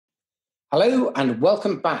Hello and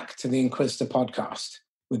welcome back to the Inquisitor podcast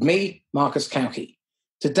with me, Marcus Kauke.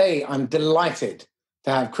 Today, I'm delighted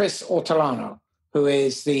to have Chris Ortolano, who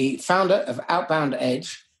is the founder of Outbound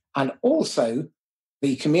Edge and also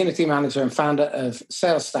the community manager and founder of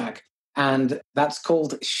SalesStack. And that's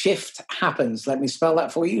called Shift Happens. Let me spell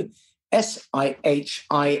that for you.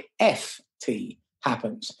 SIHIFT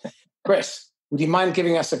Happens. Chris, would you mind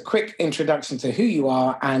giving us a quick introduction to who you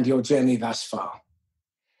are and your journey thus far?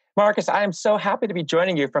 Marcus, I am so happy to be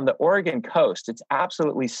joining you from the Oregon coast. It's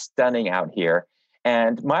absolutely stunning out here.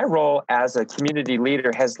 And my role as a community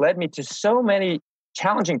leader has led me to so many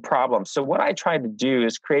challenging problems. So what I try to do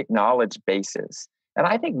is create knowledge bases. And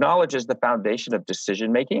I think knowledge is the foundation of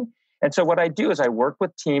decision making. And so what I do is I work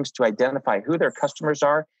with teams to identify who their customers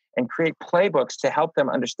are and create playbooks to help them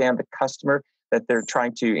understand the customer that they're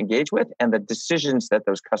trying to engage with and the decisions that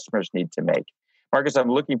those customers need to make. Marcus,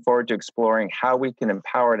 I'm looking forward to exploring how we can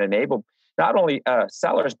empower and enable not only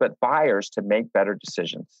sellers, but buyers to make better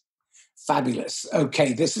decisions. Fabulous.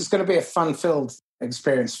 Okay, this is going to be a fun-filled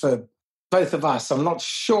experience for both of us. I'm not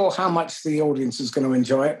sure how much the audience is going to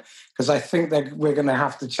enjoy it because I think that we're going to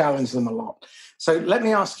have to challenge them a lot. So let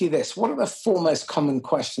me ask you this. What are the four most common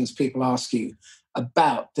questions people ask you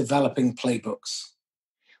about developing playbooks?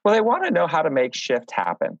 Well, they want to know how to make shift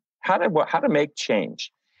happen, how to make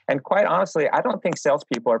change. And quite honestly, I don't think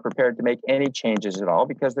salespeople are prepared to make any changes at all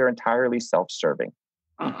because they're entirely self-serving.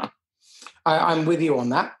 I'm with you on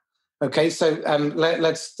that. Okay, so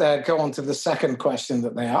let's go on to the second question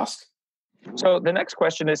that they ask. So the next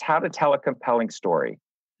question is how to tell a compelling story.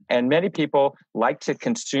 And many people like to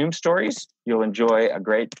consume stories. You'll enjoy a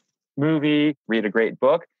great movie, read a great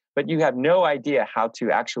book, but you have no idea how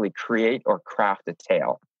to actually create or craft a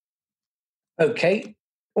tale. Okay.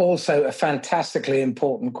 Also a fantastically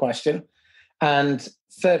important question. And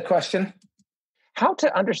third question? How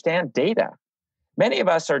to understand data. Many of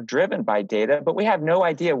us are driven by data, but we have no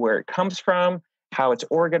idea where it comes from, how it's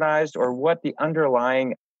organized, or what the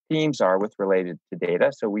underlying themes are with related to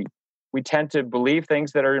data. So we tend to believe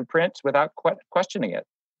things that are in print without questioning it.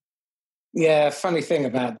 Yeah, funny thing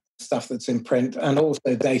about stuff that's in print and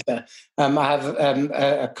also data. I have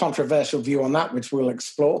a controversial view on that, which we'll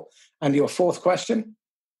explore. And your fourth question?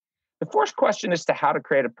 The fourth question is to how to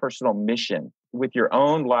create a personal mission with your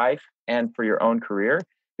own life and for your own career,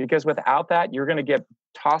 because without that, you're going to get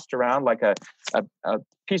tossed around like a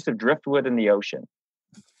piece of driftwood in the ocean.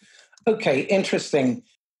 Okay, interesting.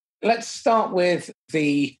 Let's start with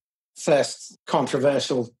the first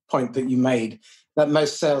controversial point that you made, that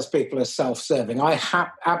most salespeople are self-serving. I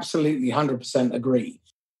absolutely 100% agree.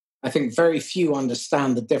 I think very few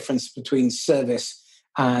understand the difference between service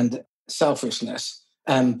and selfishness.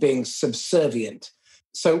 Being subservient.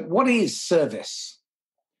 So what is service?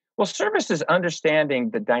 Well, service is understanding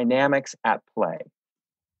the dynamics at play.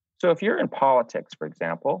 So if you're in politics, for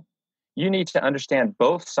example, you need to understand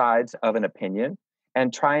both sides of an opinion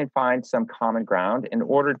and try and find some common ground in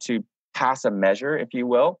order to pass a measure, if you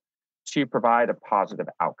will, to provide a positive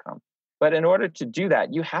outcome. But in order to do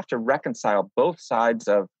that, you have to reconcile both sides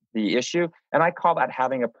of the issue. And I call that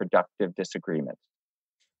having a productive disagreement.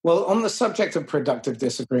 Well, on the subject of productive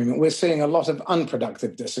disagreement, we're seeing a lot of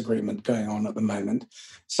unproductive disagreement going on at the moment.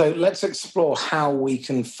 So let's explore how we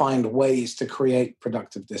can find ways to create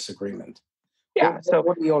productive disagreement. Yeah.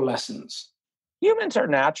 What are your lessons? Humans are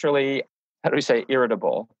naturally,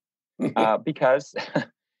 irritable because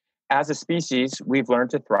as a species, we've learned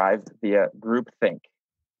to thrive via groupthink,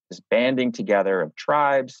 this banding together of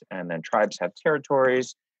tribes, and then tribes have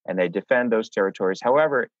territories and they defend those territories.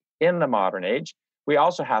 However, in the modern age, we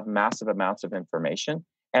also have massive amounts of information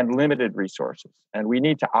and limited resources. And we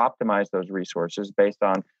need to optimize those resources based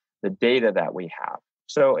on the data that we have.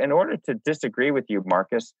 So in order to disagree with you,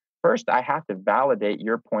 Marcus, first, I have to validate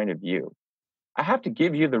your point of view. I have to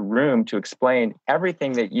give you the room to explain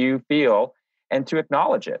everything that you feel and to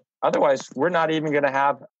acknowledge it. Otherwise, we're not even going to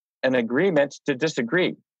have an agreement to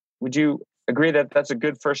disagree. Would you agree that that's a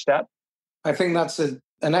good first step? I think that's an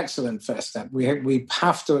excellent first step. We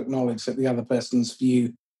have to acknowledge that the other person's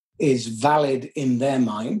view is valid in their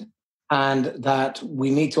mind and that we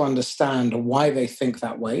need to understand why they think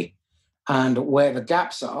that way and where the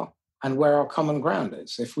gaps are and where our common ground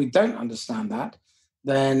is. If we don't understand that,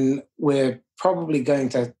 then we're probably going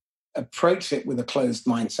to approach it with a closed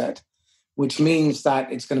mindset, which means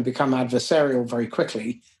that it's going to become adversarial very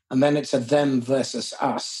quickly. And then it's a them versus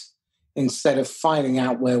us instead of finding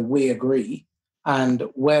out where we agree and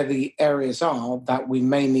where the areas are that we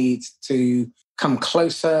may need to come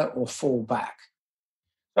closer or fall back.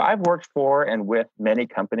 So I've worked for and with many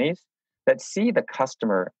companies that see the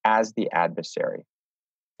customer as the adversary.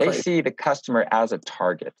 They see the customer as a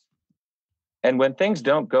target. And when things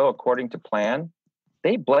don't go according to plan,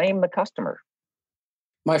 they blame the customer.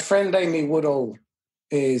 My friend Amy Woodall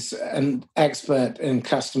is an expert in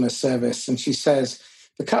customer service, and she says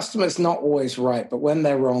the customer's not always right, but when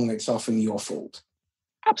they're wrong, it's often your fault.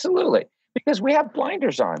 Absolutely. Because we have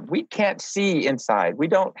blinders on. We can't see inside. We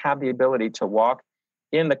don't have the ability to walk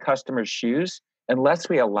in the customer's shoes unless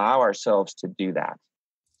we allow ourselves to do that.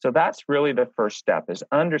 So that's really the first step, is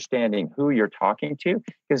understanding who you're talking to.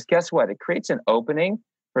 Because guess what? It creates an opening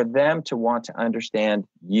for them to want to understand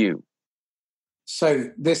you. So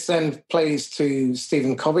this then plays to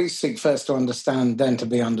Stephen Covey's seek first to understand, then to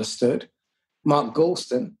be understood. Mark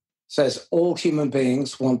Goulston says all human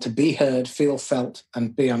beings want to be heard, feel felt,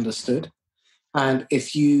 and be understood. And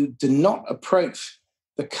if you do not approach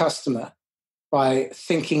the customer by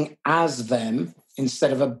thinking as them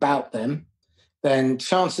instead of about them, then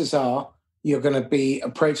chances are you're going to be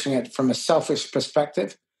approaching it from a selfish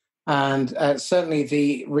perspective. And certainly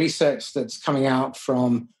the research that's coming out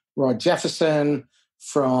from Rod Jefferson,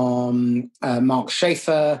 from Mark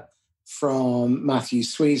Schaefer, from Matthew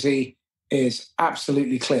Sweezy is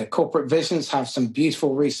absolutely clear. Corporate Visions have some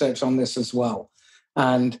beautiful research on this as well.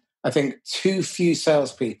 And I think too few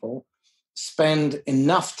salespeople spend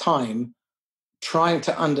enough time trying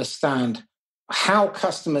to understand how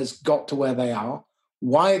customers got to where they are,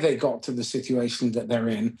 why they got to the situation that they're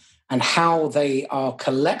in, and how they are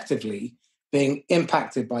collectively being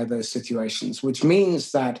impacted by those situations, which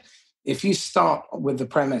means that if you start with the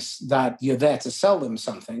premise that you're there to sell them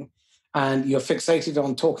something and you're fixated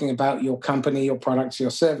on talking about your company, your products, your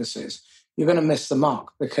services, you're going to miss the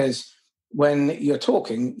mark, because when you're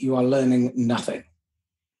talking, you are learning nothing.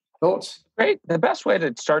 Thoughts? Great. The best way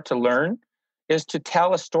to start to learn is to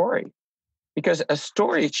tell a story, because a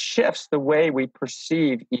story shifts the way we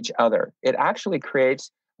perceive each other. It actually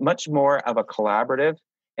creates much more of a collaborative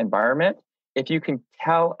environment if you can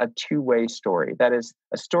tell a two-way story. That is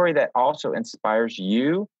a story that also inspires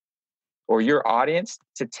you or your audience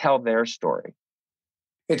to tell their story.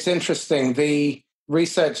 It's interesting. The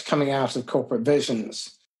research coming out of Corporate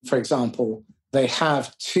Visions, for example, they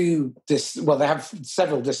have they have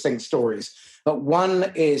several distinct stories, but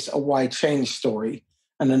one is a why change story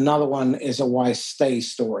and another one is a why stay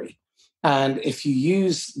story. And if you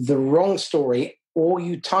use the wrong story or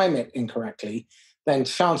you time it incorrectly, then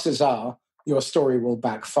chances are your story will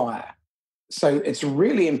backfire. So it's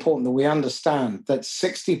really important that we understand that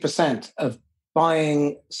 60% of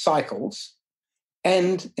buying cycles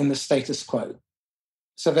end in the status quo.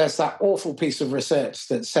 So there's that awful piece of research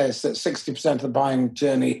that says that 60% of the buying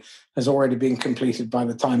journey has already been completed by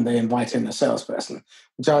the time they invite in a salesperson,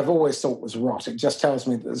 which I've always thought was rot. It just tells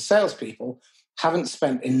me that the salespeople haven't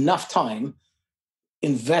spent enough time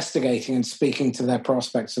investigating and speaking to their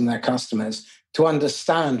prospects and their customers to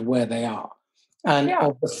understand where they are. And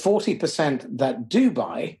of the 40% that do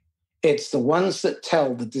buy, it's the ones that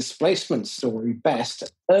tell the displacement story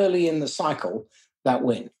best early in the cycle that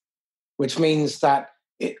win, which means that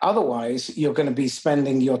otherwise you're going to be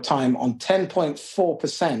spending your time on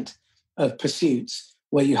 10.4% of pursuits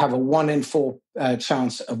where you have a 1 in 4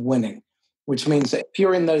 chance of winning, which means that if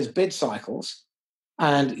you're in those bid cycles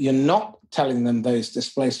and you're not telling them those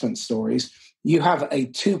displacement stories, you have a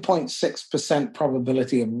 2.6%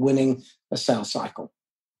 probability of winning a sales cycle.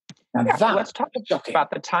 Now let's talk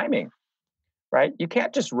about the timing, right? You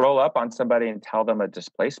can't just roll up on somebody and tell them a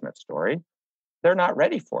displacement story. They're not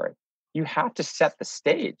ready for it. You have to set the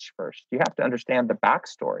stage first. You have to understand the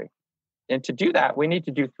backstory. And to do that, we need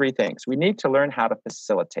to do 3 things. We need to learn how to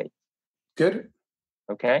facilitate. Good.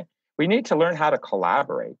 Okay? We need to learn how to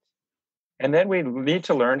collaborate. And then we need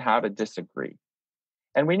to learn how to disagree.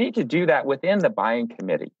 And we need to do that within the buying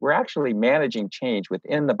committee. We're actually managing change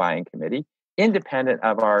within the buying committee, independent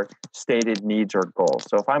of our stated needs or goals.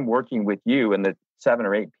 So if I'm working with you and the 7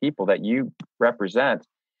 or 8 people that you represent,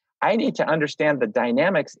 I need to understand the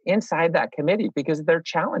dynamics inside that committee because they're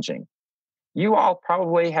challenging. You all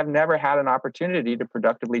probably have never had an opportunity to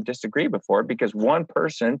productively disagree before because one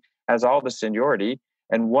person has all the seniority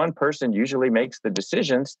and one person usually makes the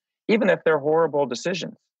decisions, even if they're horrible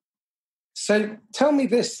decisions. So tell me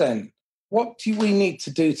this then, what do we need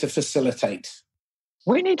to do to facilitate?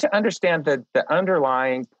 We need to understand the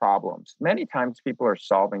underlying problems. Many times people are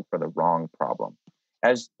solving for the wrong problem.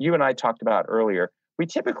 As you and I talked about earlier, we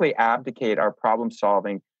typically abdicate our problem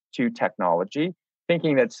solving to technology,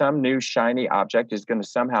 thinking that some new shiny object is going to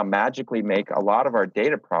somehow magically make a lot of our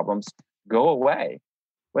data problems go away,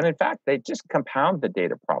 when in fact, they just compound the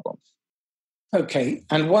data problems. Okay,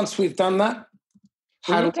 and once we've done that,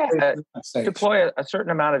 we need to deploy a certain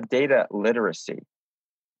amount of data literacy.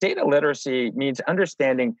 Data literacy means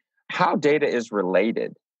understanding how data is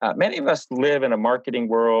related. Many of us live in a marketing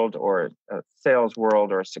world or a sales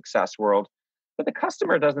world or a success world, but the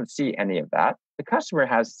customer doesn't see any of that. The customer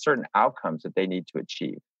has certain outcomes that they need to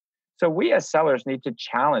achieve. So we as sellers need to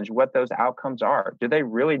challenge what those outcomes are. Do they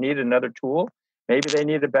really need another tool? Maybe they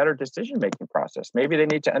need a better decision-making process. Maybe they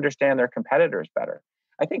need to understand their competitors better.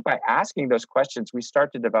 I think by asking those questions, we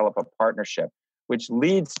start to develop a partnership, which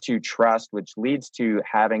leads to trust, which leads to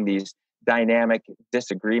having these dynamic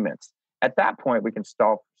disagreements. At that point, we can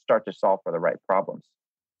start to solve for the right problems.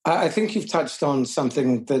 I think you've touched on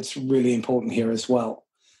something that's really important here as well.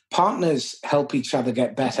 Partners help each other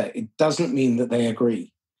get better. It doesn't mean that they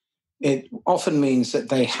agree. It often means that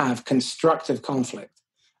they have constructive conflict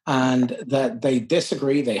and that they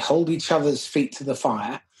disagree, they hold each other's feet to the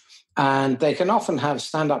fire, and they can often have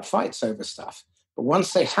stand-up fights over stuff. But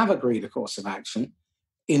once they have agreed a course of action,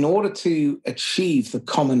 in order to achieve the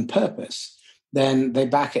common purpose, then they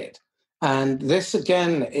back it. And this,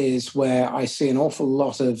 again, is where I see an awful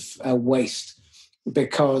lot of waste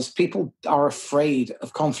because people are afraid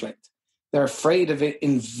of conflict. They're afraid of it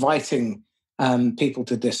inviting people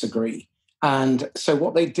to disagree. And so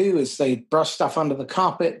what they do is they brush stuff under the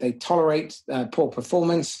carpet, they tolerate poor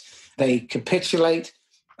performance, they capitulate.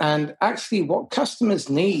 And actually what customers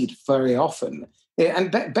need very often,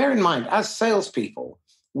 and bear in mind, as salespeople,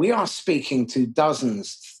 we are speaking to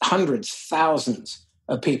dozens, hundreds, thousands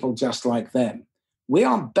of people just like them. We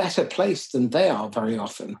are better placed than they are very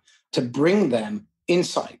often to bring them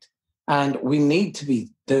insight. And we need to be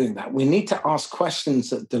doing that. We need to ask questions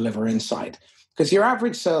that deliver insight. Because your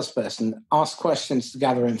average salesperson asks questions to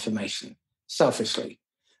gather information, selfishly.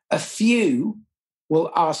 A few will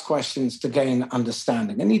ask questions to gain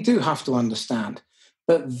understanding. And you do have to understand,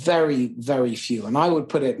 but very, very few. And I would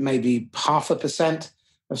put it maybe 0.5%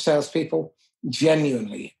 of salespeople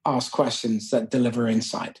genuinely ask questions that deliver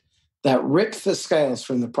insight, that rip the scales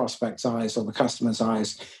from the prospect's eyes or the customer's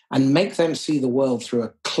eyes and make them see the world through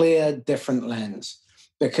a clear, different lens,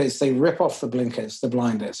 because they rip off the blinkers, the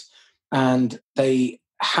blinders, and they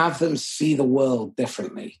have them see the world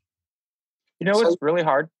differently. You know what's really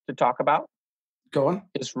hard to talk about? Go on.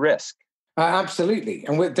 Is risk. Absolutely.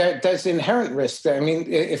 And there's inherent risk there. I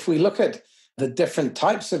mean, if we look at the different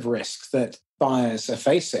types of risk that buyers are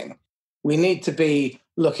facing, we need to be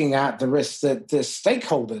looking at the risks that the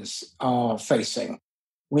stakeholders are facing.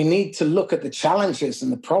 We need to look at the challenges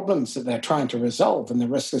and the problems that they're trying to resolve and the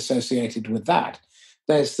risks associated with that.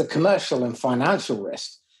 There's the commercial and financial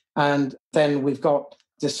risk. And then we've got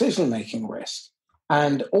decision-making risk.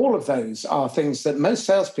 And all of those are things that most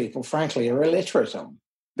salespeople, frankly, are illiterate on.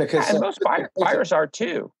 And most buyers are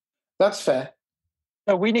too. That's fair.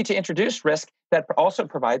 So we need to introduce risk that also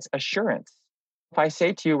provides assurance. If I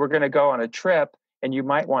say to you, we're going to go on a trip and you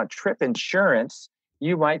might want trip insurance,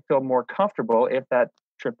 you might feel more comfortable if that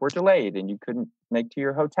trip were delayed and you couldn't make to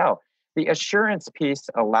your hotel. The assurance piece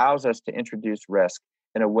allows us to introduce risk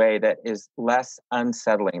in a way that is less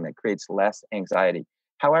unsettling, that creates less anxiety.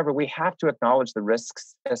 However, we have to acknowledge the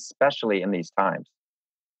risks, especially in these times.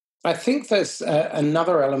 I think there's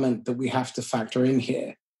another element that we have to factor in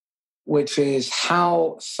here, which is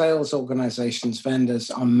how sales organizations,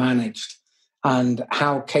 vendors are managed and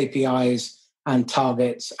how KPIs and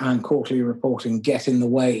targets and quarterly reporting get in the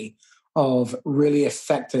way of really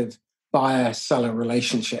effective buyer-seller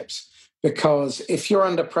relationships. Because if you're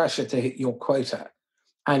under pressure to hit your quota,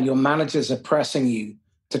 and your managers are pressing you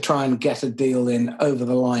to try and get a deal in over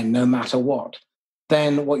the line no matter what,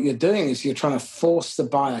 then what you're doing is you're trying to force the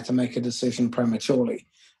buyer to make a decision prematurely.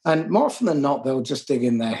 And more often than not, they'll just dig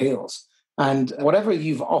in their heels. And whatever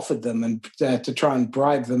you've offered them and to try and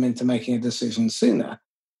bribe them into making a decision sooner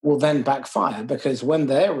will then backfire, because when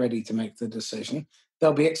they're ready to make the decision,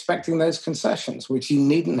 they'll be expecting those concessions, which you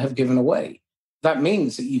needn't have given away. That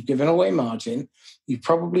means that you've given away margin. You've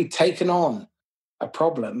probably taken on a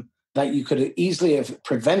problem that you could easily have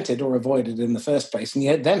prevented or avoided in the first place. And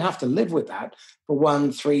you then have to live with that for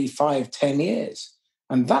 1, 3, 5, 10 years.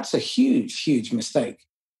 And that's a huge, huge mistake.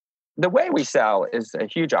 The way we sell is a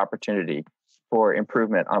huge opportunity for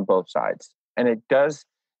improvement on both sides. And it does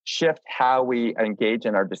shift how we engage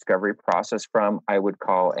in our discovery process from, I would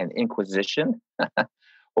call, an inquisition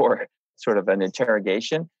or sort of an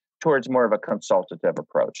interrogation towards more of a consultative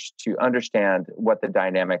approach to understand what the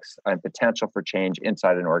dynamics and potential for change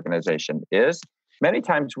inside an organization is. Many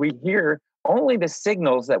times we hear only the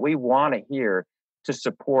signals that we want to hear to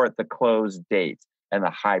support the close date and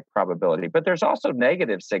the high probability, but there's also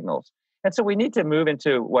negative signals. And so we need to move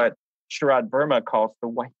into what Sharad Verma calls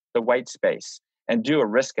the white space and do a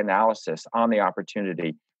risk analysis on the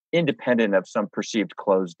opportunity independent of some perceived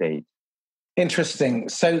close date. Interesting.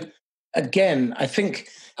 So again, I think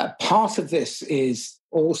a part of this is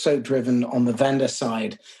also driven on the vendor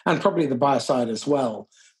side and probably the buyer side as well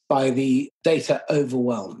by the data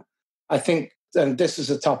overwhelm. I think, and this is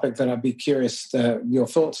a topic that I'd be curious your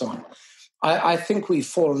thoughts on. I think we've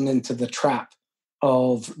fallen into the trap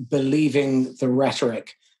of believing the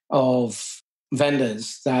rhetoric of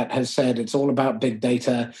vendors that have said it's all about big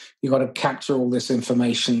data. You've got to capture all this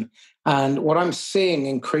information. And what I'm seeing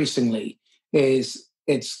increasingly is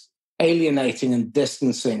it's alienating and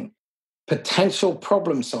distancing potential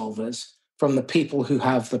problem solvers from the people who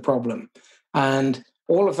have the problem. And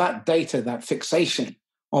all of that data, that fixation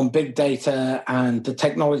on big data and the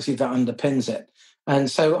technology that underpins it. And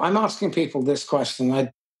so I'm asking people this question.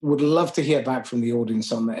 I would love to hear back from the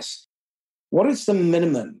audience on this. What is the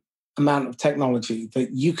minimum amount of technology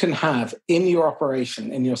that you can have in your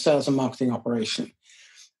operation, in your sales and marketing operation,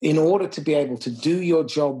 in order to be able to do your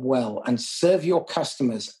job well and serve your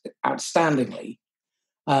customers outstandingly,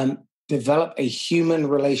 develop a human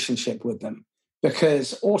relationship with them?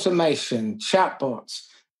 Because automation, chatbots,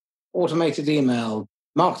 automated email,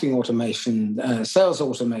 marketing automation, sales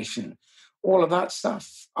automation, all of that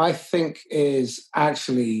stuff, I think is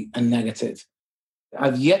actually a negative.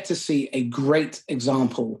 I've yet to see a great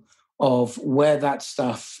example of where that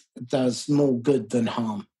stuff does more good than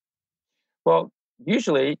harm. Well,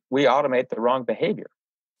 usually we automate the wrong behavior.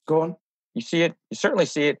 Go on. You certainly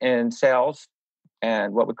see it in sales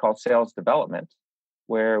and what we call sales development,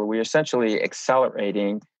 where we're essentially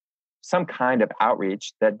accelerating some kind of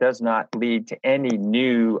outreach that does not lead to any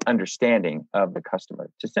new understanding of the customer.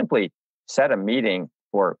 To simply set a meeting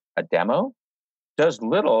for a demo does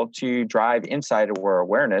little to drive insight or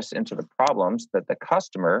awareness into the problems that the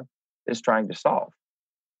customer is trying to solve.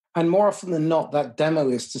 And more often than not, that demo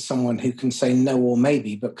is to someone who can say no or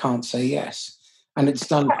maybe, but can't say yes. And it's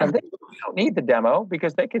done. They don't need the demo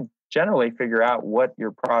because they can generally figure out what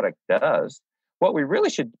your product does. What we really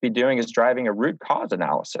should be doing is driving a root cause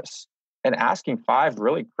analysis and asking 5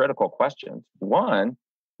 really critical questions. 1,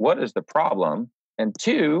 what is the problem? And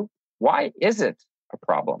 2, why is it a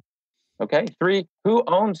problem? Okay. 3, who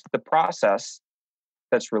owns the process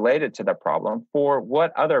that's related to the problem? 4,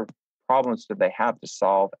 what other problems do they have to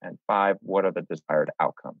solve? And 5, what are the desired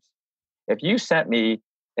outcomes? If you sent me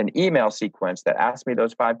an email sequence that asked me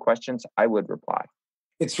those 5 questions, I would reply.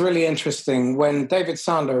 It's really interesting. When David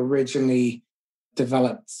Sander originally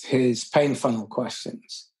developed his pain funnel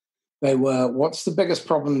questions, they were, what's the biggest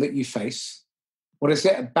problem that you face? What is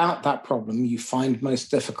it about that problem you find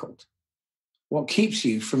most difficult? What keeps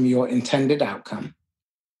you from your intended outcome?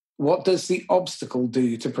 What does the obstacle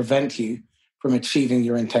do to prevent you from achieving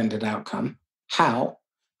your intended outcome? How?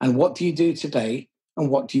 And what do you do today? And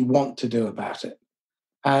what do you want to do about it?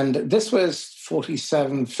 And this was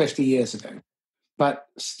 47, 50 years ago. But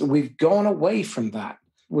we've gone away from that,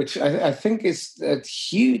 which I think is a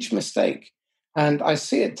huge mistake. And I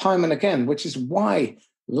see it time and again, which is why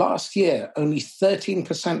last year, only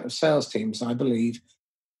 13% of sales teams, I believe,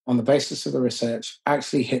 on the basis of the research,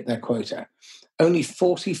 actually hit their quota. Only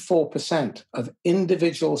 44% of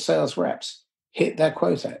individual sales reps hit their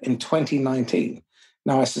quota in 2019.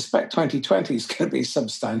 Now, I suspect 2020 is going to be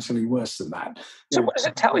substantially worse than that. So what does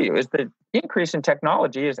it tell you? Is the increase in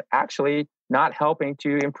technology is actually not helping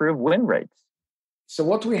to improve win rates. So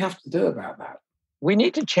what do we have to do about that? We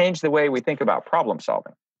need to change the way we think about problem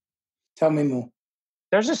solving. Tell me more.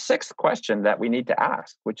 There's a 6th question that we need to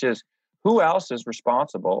ask, which is, who else is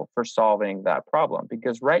responsible for solving that problem?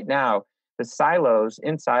 Because right now, the silos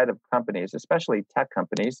inside of companies, especially tech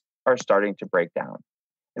companies, are starting to break down.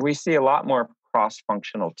 And we see a lot more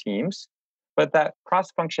cross-functional teams, but that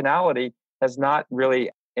cross-functionality has not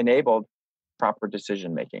really enabled proper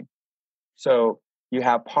decision-making. So you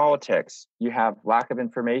have politics, you have lack of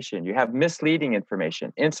information, you have misleading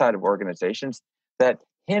information inside of organizations that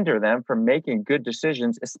hinder them from making good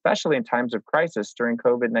decisions, especially in times of crisis during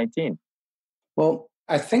COVID-19. Well,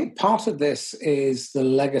 I think part of this is the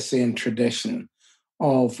legacy and tradition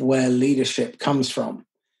of where leadership comes from.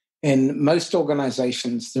 In most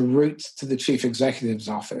organizations, the route to the chief executive's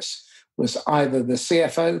office was either the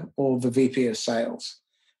CFO or the VP of sales.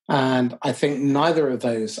 And I think neither of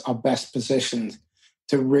those are best positioned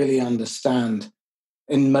to really understand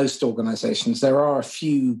in most organizations. There are a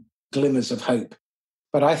few glimmers of hope,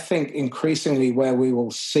 but I think increasingly where we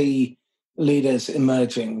will see leaders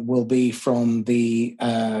emerging will be from the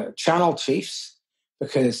channel chiefs,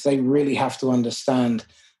 because they really have to understand,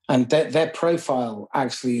 and their profile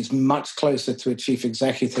actually is much closer to a chief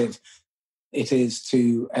executive it is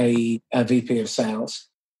to a VP of sales.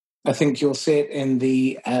 I think you'll see it in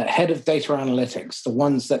the head of data analytics, the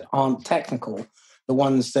ones that aren't technical, the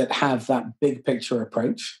ones that have that big picture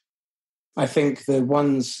approach. I think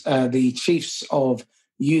the chiefs of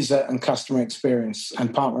user and customer experience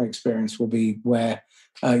and partner experience will be where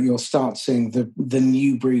you'll start seeing the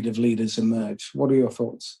new breed of leaders emerge. What are your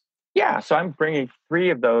thoughts? Yeah, so I'm bringing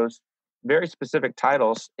three of those very specific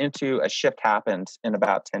titles into A Shift Happens in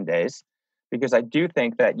about 10 days, because I do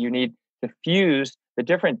think that you need to fuse the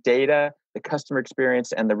different data, the customer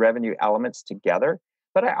experience, and the revenue elements together.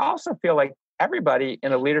 But I also feel like everybody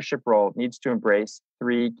in a leadership role needs to embrace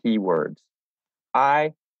three key words.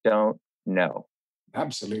 I don't know.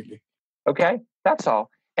 Absolutely. Okay, that's all.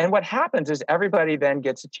 And what happens is everybody then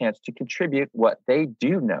gets a chance to contribute what they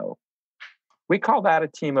do know. We call that a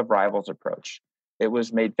team of rivals approach. It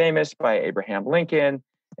was made famous by Abraham Lincoln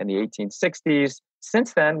in the 1860s.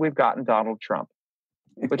 Since then, we've gotten Donald Trump,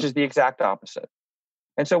 which is the exact opposite.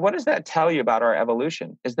 And so what does that tell you about our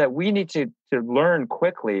evolution? Is that we need to learn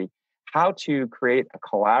quickly how to create a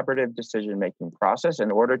collaborative decision-making process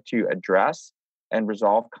in order to address and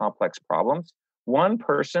resolve complex problems. One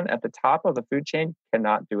person at the top of the food chain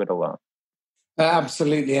cannot do it alone.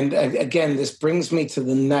 Absolutely. And again, this brings me to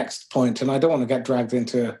the next point, and I don't want to get dragged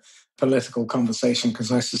into a political conversation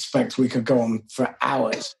because I suspect we could go on for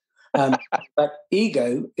hours. But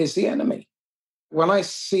ego is the enemy. When I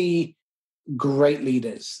see great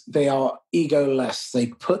leaders, they are egoless. They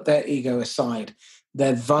put their ego aside.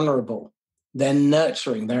 They're vulnerable. They're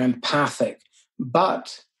nurturing. They're empathic.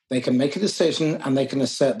 But they can make a decision and they can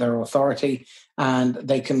assert their authority and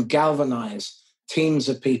they can galvanize teams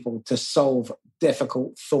of people to solve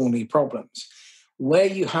difficult, thorny problems. Where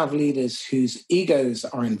you have leaders whose egos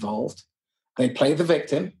are involved, they play the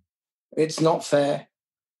victim. It's not fair.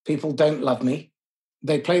 People don't love me.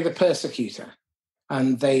 They play the persecutor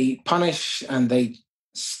and they punish and they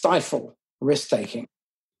stifle risk-taking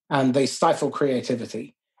and they stifle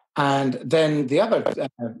creativity. And then the other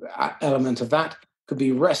element of that could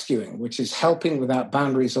be rescuing, which is helping without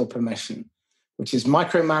boundaries or permission, which is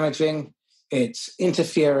micromanaging. It's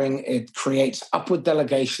interfering, it creates upward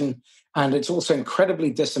delegation, and it's also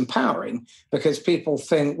incredibly disempowering because people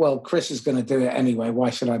think, well, Chris is going to do it anyway, why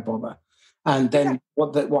should I bother? And then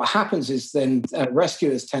what happens is then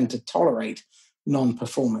rescuers tend to tolerate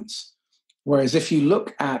non-performance. Whereas if you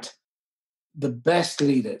look at the best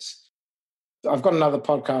leaders, I've got another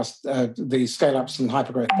podcast, the Scale Ups and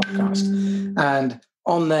Hypergrowth podcast, and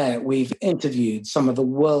on there we've interviewed some of the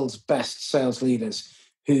world's best sales leaders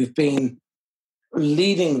who've been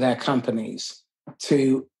leading their companies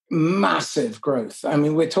to massive growth. I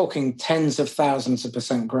mean, we're talking tens of thousands of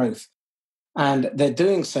 % growth. And they're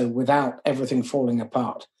doing so without everything falling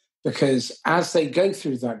apart. Because as they go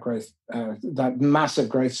through that growth, that massive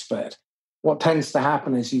growth spurt, what tends to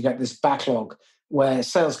happen is you get this backlog where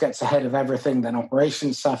sales gets ahead of everything, then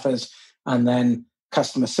operations suffers, and then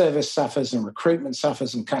customer service suffers, and recruitment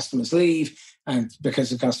suffers, and customers leave, and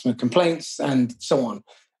because of customer complaints, and so on.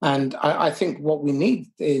 And I think what we need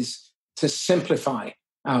is to simplify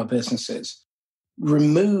our businesses,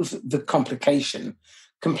 remove the complication.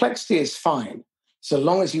 Complexity is fine, so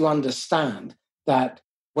long as you understand that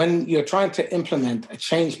when you're trying to implement a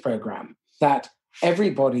change program, that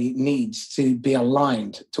everybody needs to be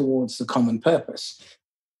aligned towards the common purpose.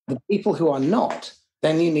 The people who are not,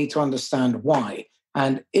 then you need to understand why.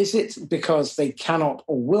 And is it because they cannot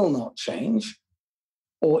or will not change?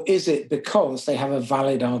 Or is it because they have a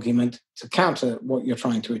valid argument to counter what you're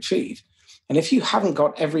trying to achieve? And if you haven't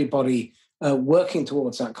got everybody working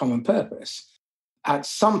towards that common purpose, at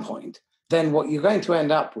some point, then what you're going to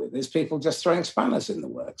end up with is people just throwing spanners in the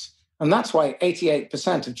works. And that's why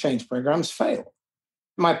 88% of change programs fail.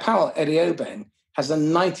 My pal, Eddie Obeng, has a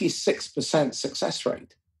 96% success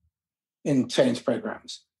rate in change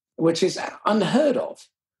programs, which is unheard of.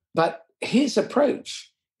 But his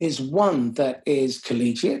approach is one that is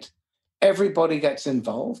collegiate. Everybody gets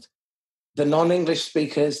involved, the non-English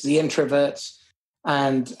speakers, the introverts,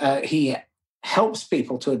 and he helps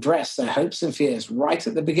people to address their hopes and fears right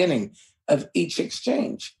at the beginning of each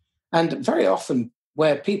exchange. And very often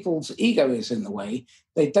where people's ego is in the way,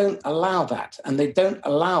 they don't allow that and they don't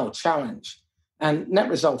allow challenge. And net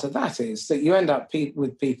result of that is that you end up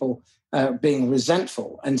with people being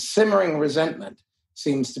resentful, and simmering resentment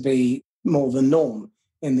seems to be more the norm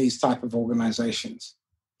in these type of organizations.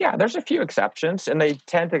 Yeah, there's a few exceptions, and they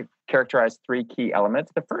tend to characterize three key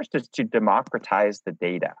elements. The first is to democratize the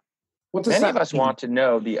data. Many of us want to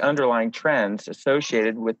know the underlying trends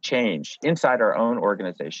associated with change inside our own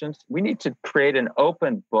organizations. We need to create an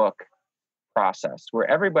open book process where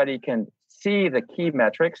everybody can see the key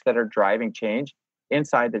metrics that are driving change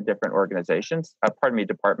inside the different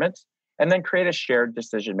departments, and then create a shared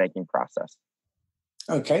decision-making process.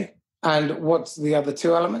 Okay. And what's the other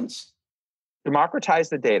two elements? Democratize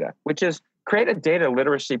the data, which is create a data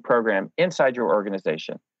literacy program inside your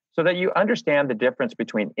organization so that you understand the difference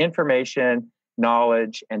between information,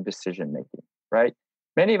 knowledge, and decision-making, right?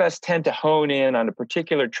 Many of us tend to hone in on a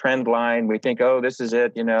particular trend line. We think, oh, this is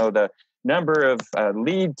it. The number of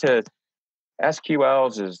lead to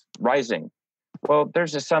SQLs is rising. Well,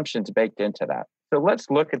 there's assumptions baked into that. So let's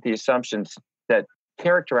look at the assumptions that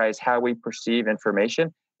characterize how we perceive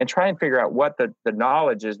information and try and figure out what the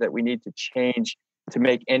knowledge is that we need to change to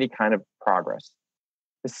make any kind of progress.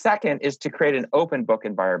 The second is to create an open book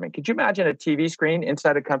environment. Could you imagine a TV screen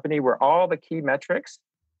inside a company where all the key metrics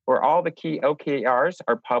or all the key OKRs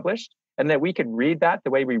are published and that we could read that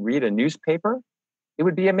the way we read a newspaper? It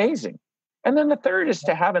would be amazing. And then the third is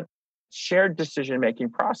to have a shared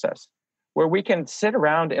decision-making process where we can sit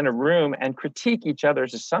around in a room and critique each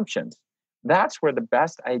other's assumptions. That's where the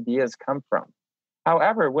best ideas come from.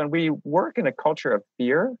 However, when we work in a culture of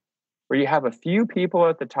fear, where you have a few people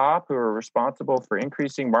at the top who are responsible for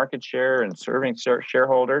increasing market share and serving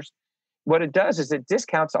shareholders, what it does is it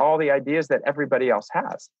discounts all the ideas that everybody else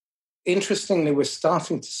has. Interestingly, we're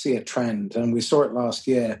starting to see a trend, and we saw it last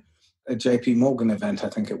year at JP Morgan event, I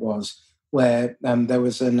think it was, where there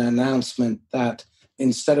was an announcement that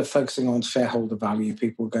instead of focusing on shareholder value,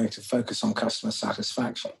 people were going to focus on customer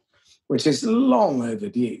satisfaction, which is long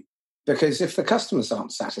overdue. Because if the customers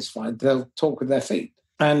aren't satisfied, they'll talk with their feet.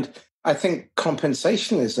 And I think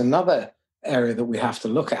compensation is another area that we have to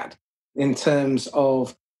look at in terms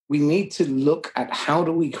of we need to look at how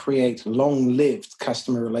do we create long-lived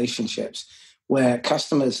customer relationships where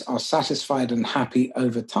customers are satisfied and happy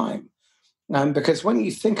over time. Because when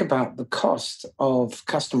you think about the cost of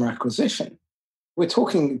customer acquisition, we're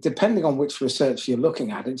talking, depending on which research you're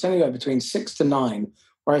looking at, it's anywhere between 6 to 9,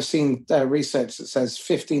 where I've seen research that says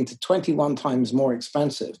 15 to 21 times more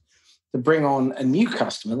expensive to bring on a new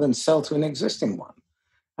customer than sell to an existing one.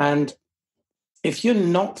 And if you're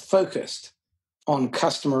not focused on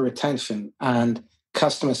customer retention and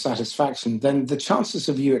customer satisfaction, then the chances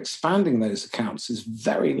of you expanding those accounts is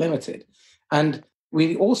very limited. And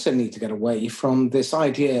we also need to get away from this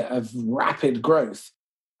idea of rapid growth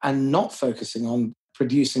and not focusing on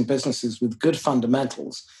producing businesses with good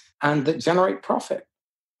fundamentals and that generate profit.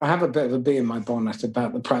 I have a bit of a bee in my bonnet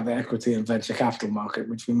about the private equity and venture capital market,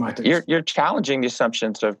 which we might... You're challenging the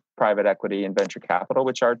assumptions of private equity and venture capital,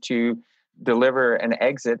 which are to deliver an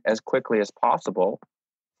exit as quickly as possible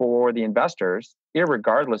for the investors,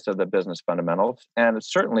 irregardless of the business fundamentals, and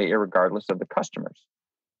certainly irregardless of the customers.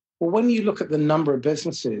 Well, when you look at the number of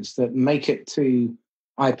businesses that make it to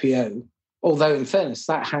IPO, although in fairness,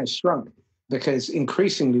 that has shrunk, because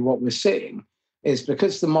increasingly what we're seeing is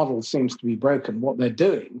because the model seems to be broken, what they're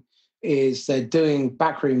doing is they're doing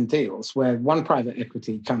backroom deals where one private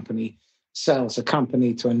equity company sells a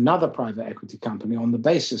company to another private equity company on the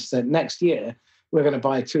basis that next year we're going to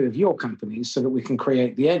buy 2 of your companies so that we can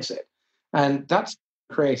create the exit. And that's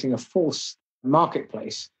creating a false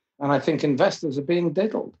marketplace. And I think investors are being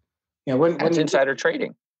diddled. That's insider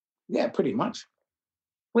trading. Yeah, pretty much.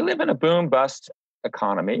 We live in a boom-bust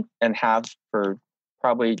economy and have for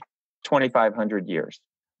probably 2,500 years.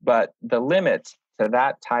 But the limit to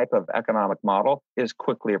that type of economic model is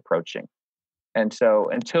quickly approaching. And so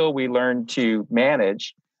until we learn to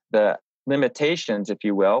manage the limitations, if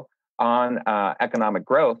you will, on economic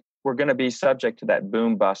growth, we're going to be subject to that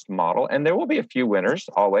boom-bust model. And there will be a few winners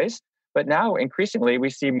always. But now increasingly, we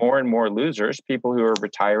see more and more losers, people who are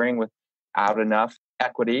retiring without enough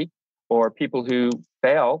equity or people who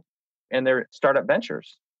fail in their startup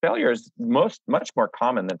ventures. Failure is much more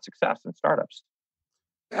common than success in startups.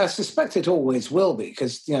 I suspect it always will be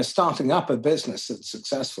because starting up a business that's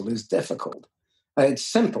successful is difficult. It's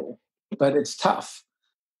simple, but it's tough.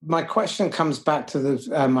 My question comes back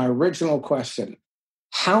to my original question.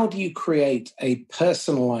 How do you create a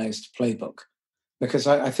personalized playbook? Because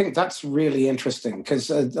I think that's really interesting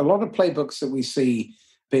because a lot of playbooks that we see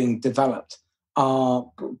being developed are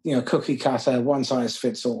cookie cutter, one size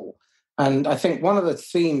fits all. And I think one of the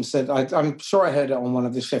themes that I'm sure I heard it on one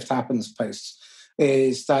of the Shift Happens posts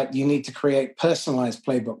is that you need to create personalized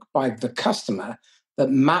playbook by the customer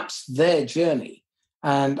that maps their journey.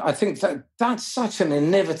 And I think that that's such an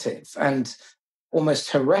innovative and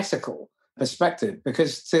almost heretical perspective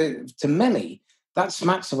because to many, that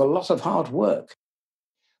smacks of a lot of hard work.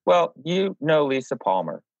 Well, Lisa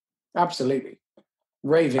Palmer. Absolutely.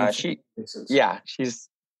 Raving. She's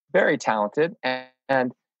very talented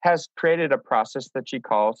and has created a process that she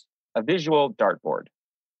calls a visual dartboard,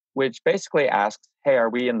 which basically asks, hey, are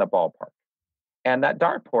we in the ballpark? And that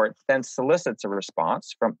dartboard then solicits a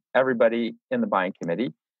response from everybody in the buying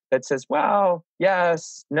committee that says, well,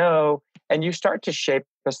 yes, no. And you start to shape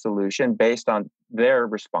a solution based on their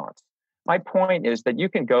response. My point is that you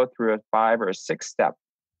can go through a 5 or a 6-step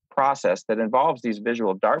process that involves these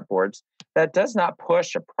visual dartboards that does not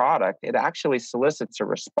push a product. It actually solicits a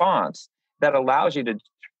response that allows you to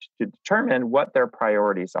determine what their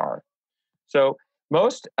priorities are. So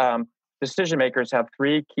most decision makers have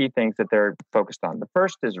 3 key things that they're focused on. The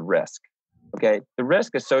first is risk. Okay, the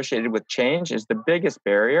risk associated with change is the biggest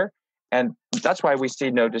barrier. And that's why we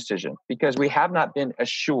see no decision, because we have not been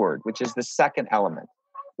assured, which is the second element.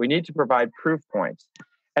 We need to provide proof points.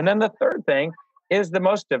 And then the third thing is the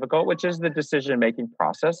most difficult, which is the decision-making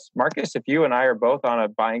process. Marcus, if you and I are both on a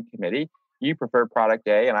buying committee, you prefer product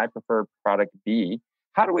A and I prefer product B.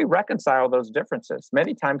 How do we reconcile those differences?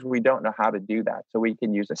 Many times we don't know how to do that. So we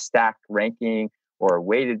can use a stacked ranking or a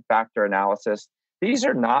weighted factor analysis. These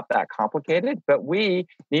are not that complicated, but we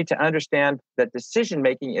need to understand that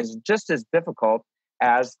decision-making is just as difficult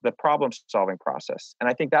as the problem-solving process. And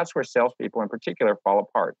I think that's where salespeople in particular fall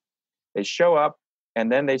apart. They show up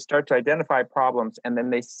and then they start to identify problems and then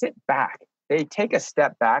they sit back. They take a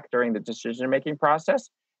step back during the decision-making process.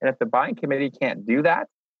 And if the buying committee can't do that,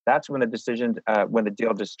 that's when when the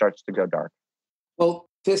deal just starts to go dark. Well,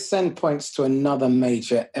 this then points to another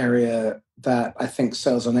major area that I think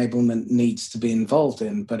sales enablement needs to be involved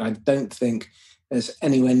in, but I don't think there's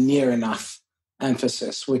anywhere near enough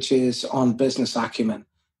emphasis, which is on business acumen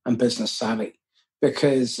and business savvy.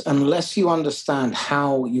 Because unless you understand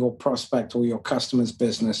how your prospect or your customer's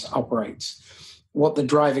business operates, what the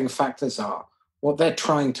driving factors are, what they're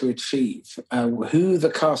trying to achieve, who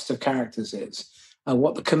the cast of characters is,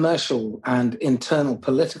 what the commercial and internal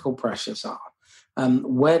political pressures are,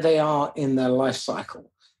 where they are in their life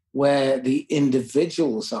cycle, where the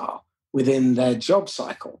individuals are within their job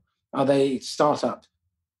cycle. Are they startup,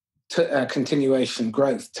 continuation,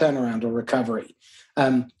 growth, turnaround, or recovery?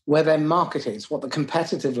 Where their market is, what the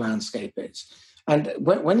competitive landscape is. And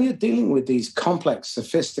when you're dealing with these complex,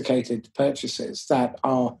 sophisticated purchases that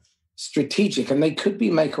are strategic, and they could be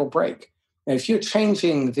make or break. Now, if you're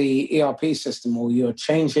changing the ERP system or you're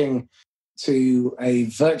changing to a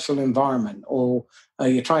virtual environment or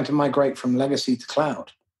you're trying to migrate from legacy to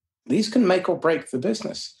cloud, these can make or break the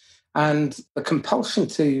business. And the compulsion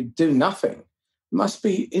to do nothing must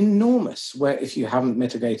be enormous where if you haven't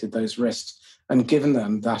mitigated those risks and given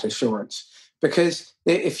them that assurance. Because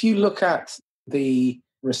if you look at the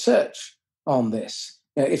research on this,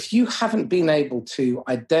 if you haven't been able to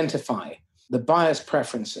identify the buyer's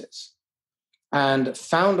preferences and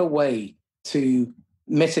found a way to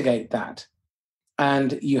mitigate that,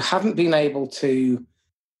 and you haven't been able to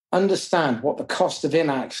understand what the cost of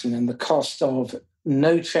inaction and the cost of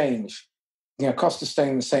no change, cost of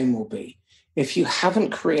staying the same will be, if you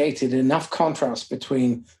haven't created enough contrast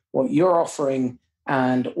between what you're offering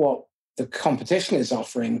and what the competition is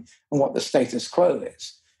offering and what the status quo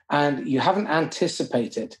is, and you haven't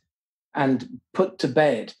anticipated and put to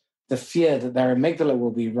bed the fear that their amygdala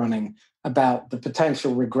will be running about the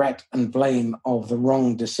potential regret and blame of the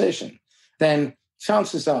wrong decision, then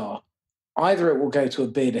chances are either it will go to a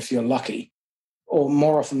bid if you're lucky, or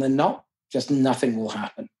more often than not, just nothing will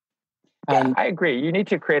happen. Yeah, I agree. You need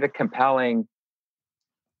to create a compelling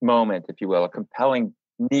moment, if you will, a compelling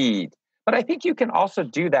need. But I think you can also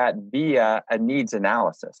do that via a needs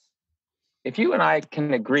analysis. If you and I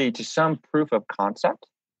can agree to some proof of concept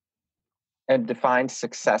and define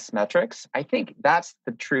success metrics, I think that's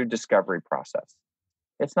the true discovery process.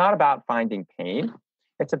 It's not about finding pain.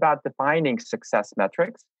 It's about defining success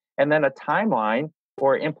metrics and then a timeline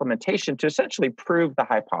or implementation to essentially prove the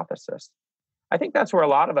hypothesis. I think that's where a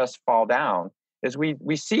lot of us fall down is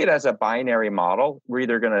we see it as a binary model. We're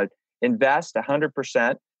either going to invest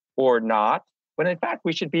 100% or not. But in fact,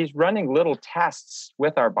 we should be running little tests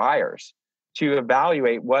with our buyers to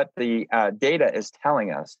evaluate what the data is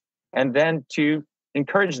telling us and then to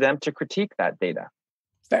encourage them to critique that data.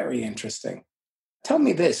 Very interesting. Tell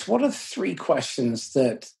me this, what are 3 questions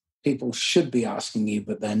that people should be asking you,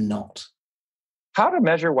 but they're not? How to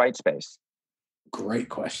measure white space? Great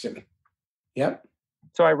question. Yep.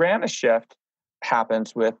 So I ran a shift,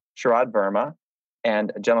 happens with Sharad Verma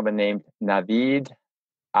and a gentleman named Naveed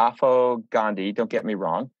Gandhi. Don't get me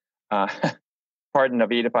wrong. Pardon,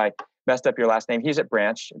 Naveed, if I messed up your last name. He's at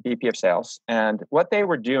Branch, VP of Sales. And what they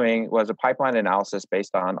were doing was a pipeline analysis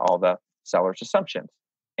based on all the sellers' assumptions.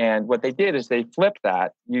 And what they did is they flipped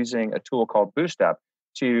that using a tool called BoostUp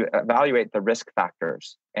to evaluate the risk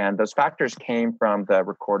factors. And those factors came from the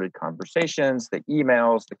recorded conversations, the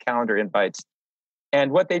emails, the calendar invites,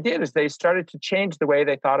 And what they did is they started to change the way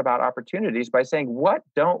they thought about opportunities by saying, what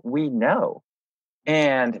don't we know?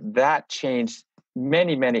 And that changed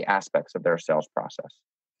many, many aspects of their sales process.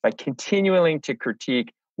 By continuing to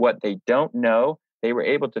critique what they don't know, they were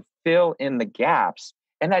able to fill in the gaps,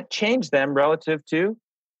 and that changed them relative to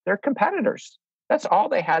their competitors. That's all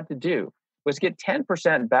they had to do was get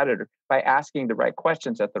 10% better by asking the right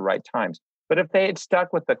questions at the right times. But if they had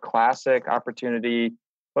stuck with the classic opportunity,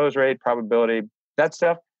 close rate, probability, that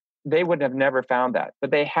stuff, they would have never found that.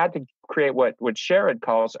 But they had to create what Sherrod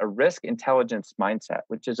calls a risk intelligence mindset,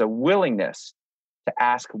 which is a willingness to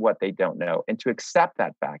ask what they don't know and to accept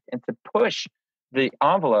that fact and to push the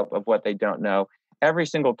envelope of what they don't know every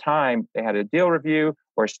single time they had a deal review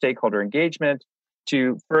or stakeholder engagement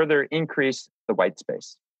to further increase the white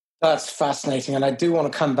space. That's fascinating. And I do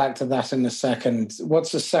want to come back to that in a second.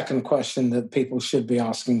 What's the second question that people should be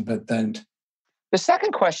asking but don't? The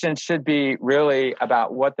second question should be really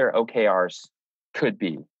about what their OKRs could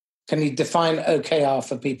be. Can you define OKR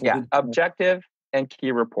for people? Yeah, objective and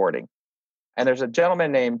key reporting. And there's a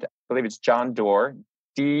gentleman named, I believe it's John Doerr,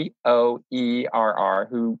 Doerr,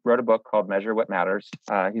 who wrote a book called Measure What Matters.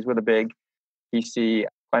 He's with a big VC,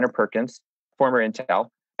 Kleiner Perkins, former Intel.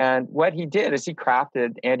 And what he did is he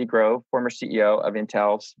crafted Andy Grove, former CEO of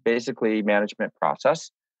Intel's basically management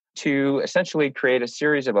process, to essentially create a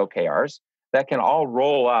series of OKRs that can all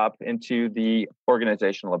roll up into the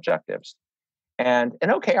organizational objectives. And an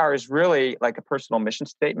OKR is really like a personal mission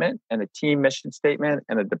statement and a team mission statement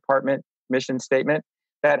and a department mission statement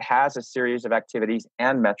that has a series of activities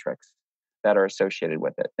and metrics that are associated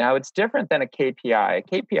with it. Now, it's different than a KPI. A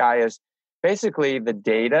KPI is basically the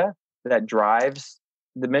data that drives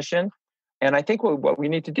the mission. And I think what we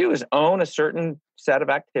need to do is own a certain set of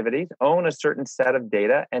activities, own a certain set of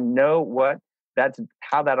data, and know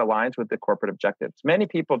how that aligns with the corporate objectives. Many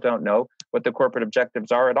people don't know what the corporate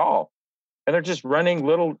objectives are at all. And they're just running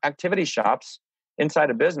little activity shops inside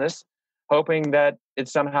a business, hoping that it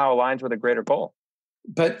somehow aligns with a greater goal.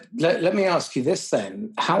 But let me ask you this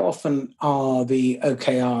then. How often are the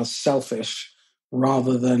OKRs selfish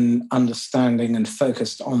rather than understanding and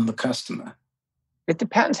focused on the customer? It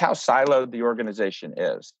depends how siloed the organization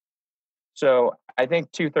is. So I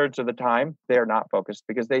think 2/3 of the time, they're not focused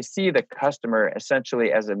because they see the customer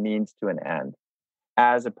essentially as a means to an end,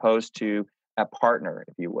 as opposed to a partner,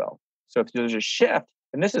 if you will. So if there's a shift,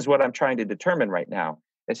 and this is what I'm trying to determine right now,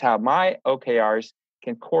 is how my OKRs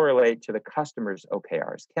can correlate to the customer's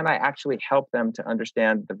OKRs. Can I actually help them to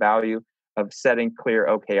understand the value of setting clear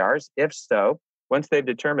OKRs? If so, once they've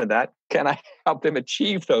determined that, can I help them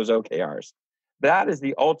achieve those OKRs? That is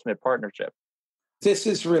the ultimate partnership. This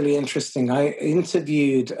is really interesting. I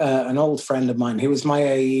interviewed an old friend of mine. He was my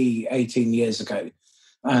AE 18 years ago.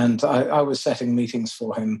 And I was setting meetings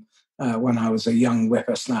for him when I was a young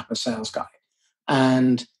whippersnapper sales guy.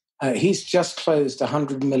 And he's just closed a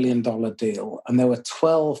 $100 million deal. And there were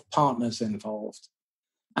 12 partners involved.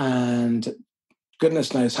 And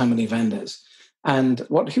goodness knows how many vendors. And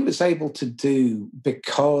what he was able to do,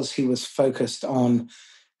 because he was focused on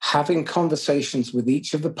having conversations with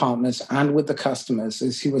each of the partners and with the customers,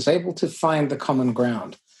 is he was able to find the common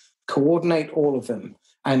ground, coordinate all of them,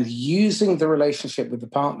 and using the relationship with the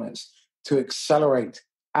partners to accelerate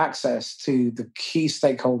access to the key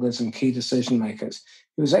stakeholders and key decision makers.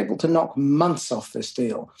 He was able to knock months off this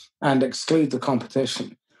deal and exclude the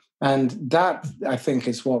competition. And that, I think,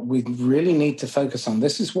 is what we really need to focus on.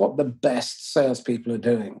 This is what the best salespeople are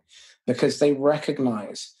doing, because they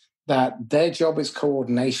recognize that their job is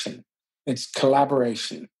coordination. It's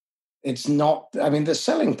collaboration. It's not, the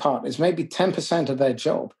selling part is maybe 10% of their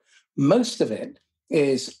job. Most of it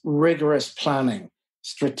is rigorous planning,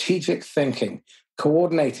 strategic thinking,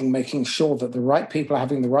 coordinating, making sure that the right people are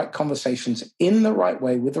having the right conversations in the right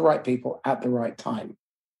way with the right people at the right time,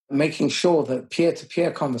 making sure that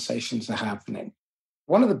peer-to-peer conversations are happening.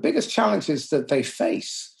 One of the biggest challenges that they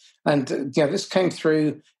face, and this came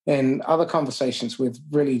through in other conversations with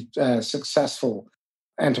really successful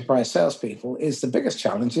enterprise salespeople, is the biggest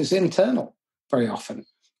challenge is internal very often.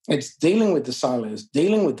 It's dealing with the silos,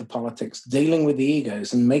 dealing with the politics, dealing with the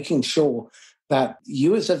egos, and making sure that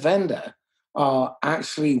you as a vendor are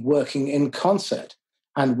actually working in concert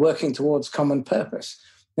and working towards common purpose.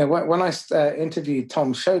 Now, when I interviewed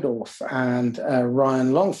Tom Schodorf and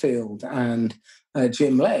Ryan Longfield and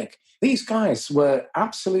Jim Legg, these guys were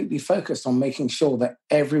absolutely focused on making sure that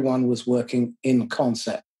everyone was working in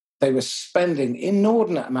concert. They were spending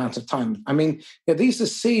inordinate amount of time. These are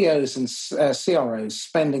CEOs and CROs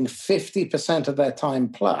spending 50% of their time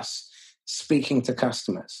plus speaking to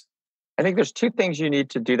customers. I think there's two things you need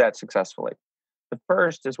to do that successfully. The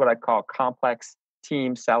first is what I call complex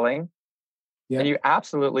team selling, Yeah. and you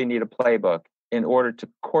absolutely need a playbook in order to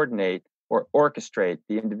coordinate or orchestrate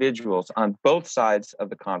the individuals on both sides of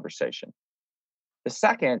the conversation. The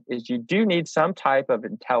second is you do need some type of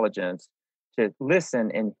intelligence to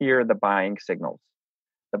listen and hear the buying signals.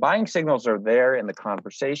 The buying signals are there in the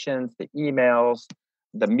conversations, the emails,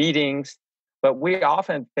 the meetings, but we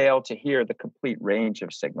often fail to hear the complete range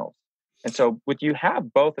of signals. And so, with you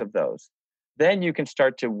have both of those, then you can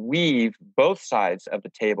start to weave both sides of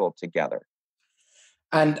the table together.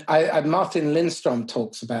 And Martin Lindstrom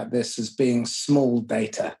talks about this as being small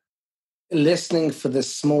data, listening for the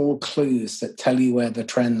small clues that tell you where the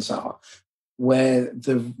trends are, where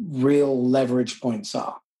the real leverage points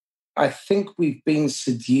are. I think we've been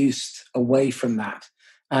seduced away from that.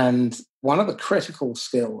 And one of the critical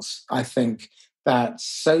skills, I think, that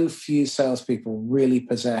so few salespeople really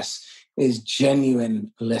possess is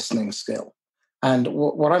genuine listening skill. And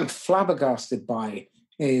what I'm flabbergasted by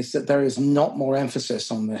is that there is not more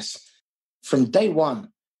emphasis on this from day one,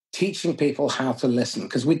 teaching people how to listen,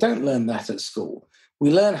 because we don't learn that at school.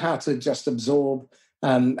 We learn how to just absorb.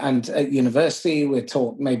 And at university, we're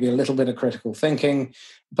taught maybe a little bit of critical thinking,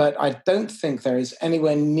 but I don't think there is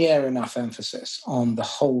anywhere near enough emphasis on the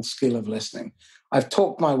whole skill of listening. I've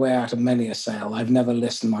talked my way out of many a sale. I've never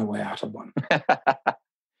listened my way out of one.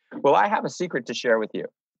 Well, I have a secret to share with you,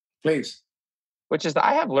 Please. which is that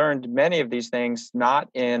I have learned many of these things not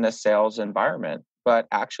in a sales environment, but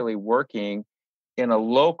actually working in a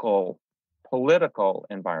local political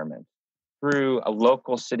environment through a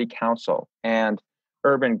local city council and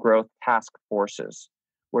urban growth task forces,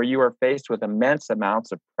 where you are faced with immense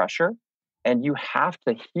amounts of pressure and you have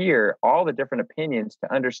to hear all the different opinions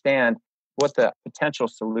to understand what the potential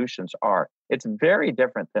solutions are. It's very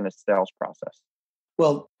different than a sales process.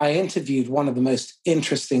 Well, I interviewed one of the most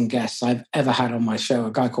interesting guests I've ever had on my show,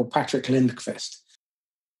 a guy called Patrick Lindqvist.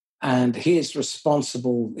 And he is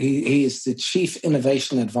responsible, he is the chief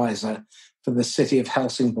innovation advisor for the city of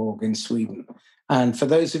Helsingborg in Sweden. And for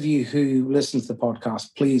those of you who listen to the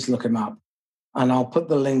podcast, please look him up. And I'll put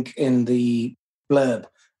the link in the blurb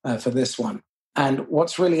for this one. And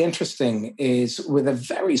what's really interesting is with a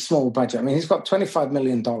very small budget, I mean, he's got $25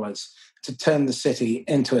 million to turn the city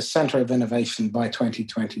into a center of innovation by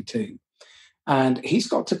 2022. And he's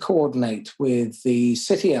got to coordinate with the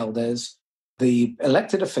city elders, the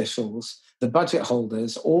elected officials, the budget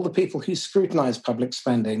holders, all the people who scrutinize public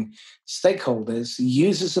spending, stakeholders,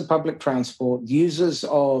 users of public transport, users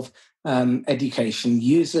of education,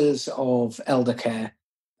 users of elder care,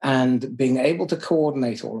 and being able to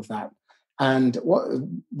coordinate all of that. And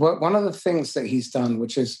one of the things that he's done,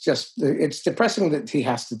 which is just, it's depressing that he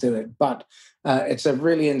has to do it, but it's a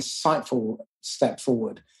really insightful step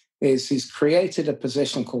forward, is he's created a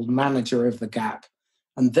position called manager of the gap.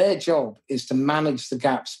 And their job is to manage the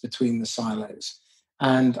gaps between the silos.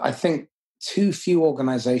 And I think too few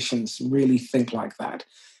organizations really think like that.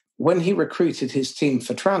 When he recruited his team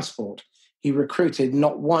for transport, he recruited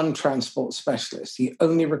not one transport specialist. He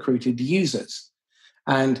only recruited users.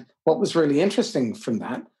 And what was really interesting from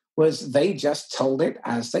that was they just told it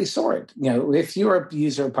as they saw it. You know, if you're a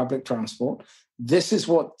user of public transport, this is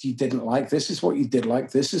what you didn't like, this is what you did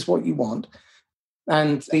like, this is what you want.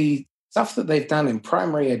 And the stuff that they've done in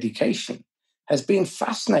primary education has been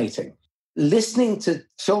fascinating. Listening to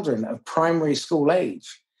children of primary school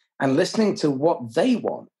age and listening to what they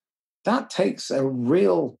want, that takes a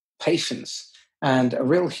real patience and a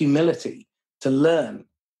real humility to learn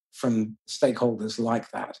from stakeholders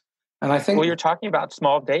like that. And I think... Well, you're talking about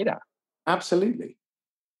small data. Absolutely.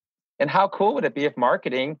 And how cool would it be if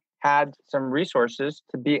marketing had some resources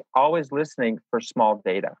to be always listening for small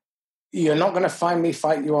data? You're not going to find me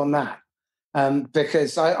fight you on that.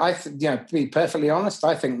 Because to be perfectly honest,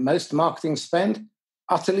 I think most marketing spend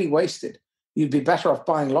utterly wasted. You'd be better off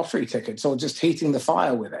buying lottery tickets or just heating the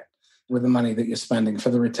fire with it, with the money that you're spending for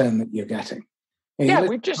the return that you're getting. Yeah,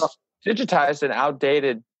 we've just digitized an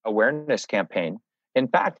outdated awareness campaign. In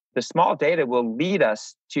fact, the small data will lead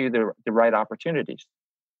us to the right opportunities.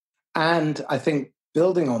 And I think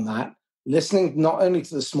building on that, listening not only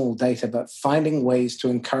to the small data, but finding ways to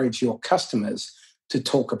encourage your customers to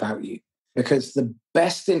talk about you. Because the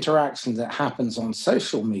best interaction that happens on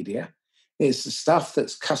social media is the stuff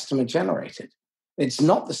that's customer generated. It's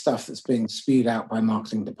not the stuff that's being spewed out by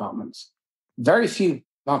marketing departments. Very few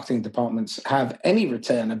marketing departments have any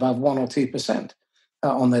return above 1 or 2%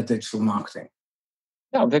 on their digital marketing.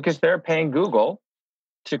 No, because they're paying Google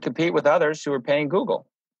to compete with others who are paying Google.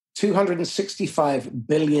 $265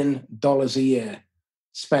 billion a year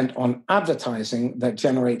spent on advertising that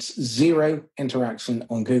generates zero interaction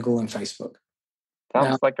on Google and Facebook.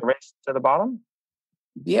 Sounds like a race to the bottom.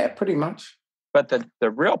 Yeah, pretty much. But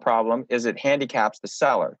the real problem is it handicaps the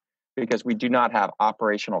seller because we do not have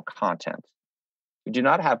operational content. We do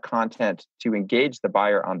not have content to engage the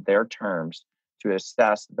buyer on their terms to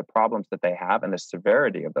assess the problems that they have and the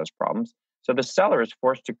severity of those problems. So the seller is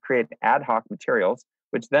forced to create ad hoc materials,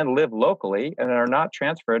 which then live locally and are not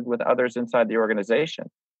transferred with others inside the organization.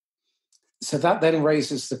 So that then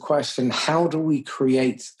raises the question, how do we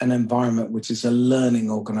create an environment which is a learning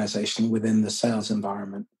organization within the sales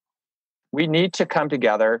environment? We need to come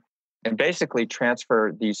together and basically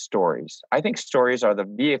transfer these stories. I think stories are the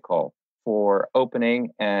vehicle for opening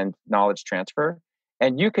and knowledge transfer.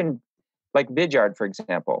 And you can, like Vidyard, for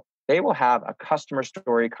example, they will have a customer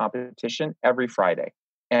story competition every Friday.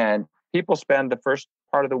 And people spend the first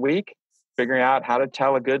part of the week figuring out how to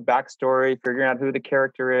tell a good backstory, figuring out who the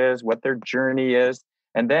character is, what their journey is.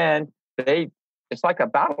 And then it's like a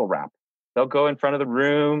battle rap. They'll go in front of the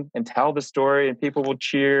room and tell the story, and people will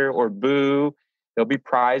cheer or boo. There'll be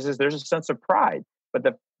prizes. There's a sense of pride. But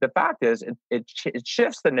the fact is, it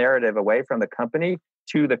shifts the narrative away from the company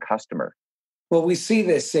to the customer. Well, we see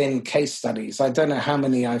this in case studies. I don't know how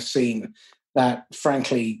many I've seen that,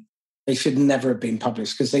 frankly, they should never have been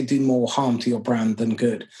published because they do more harm to your brand than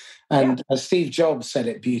good. And as Steve Jobs said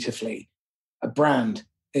it beautifully, a brand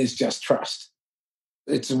is just trust.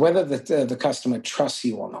 It's whether the customer trusts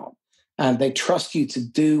you or not. And they trust you to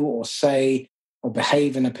do or say or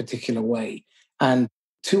behave in a particular way. And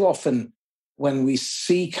too often, when we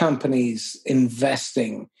see companies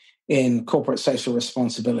investing in corporate social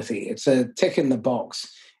responsibility, it's a tick in the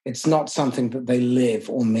box. It's not something that they live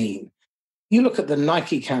or mean. You look at the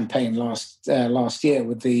Nike campaign last year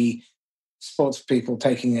with the sports people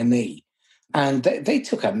taking a knee, and they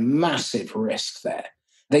took a massive risk there.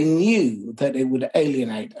 They knew that it would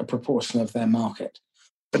alienate a proportion of their market.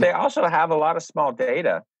 But they also have a lot of small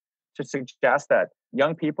data to suggest that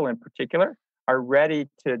young people in particular are ready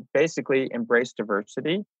to basically embrace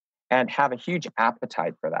diversity and have a huge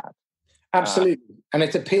appetite for that. Absolutely. And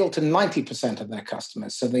it appealed to 90% of their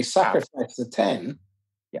customers. So they sacrificed the 10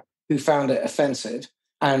 who found it offensive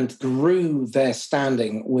and grew their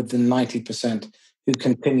standing with the 90% who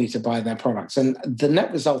continue to buy their products. And the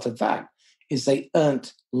net result of that is they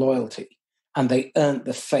earned loyalty and they earned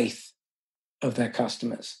the faith of their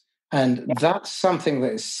customers. And that's something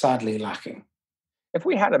that is sadly lacking. If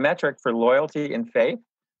we had a metric for loyalty and faith,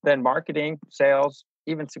 then marketing, sales,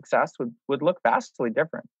 even success would look vastly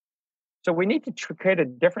different. So we need to create a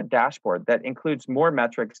different dashboard that includes more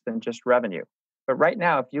metrics than just revenue. But right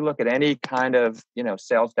now, if you look at any kind of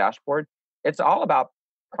sales dashboard, it's all about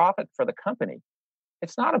profit for the company.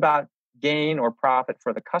 It's not about gain or profit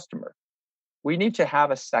for the customer. We need to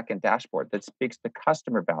have a second dashboard that speaks to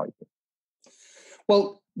customer value.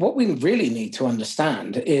 Well, what we really need to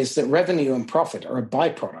understand is that revenue and profit are a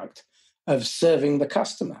byproduct of serving the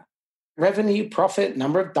customer. Revenue, profit,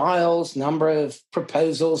 number of dials, number of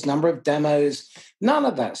proposals, number of demos, none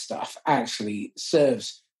of that stuff actually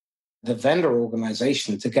serves the vendor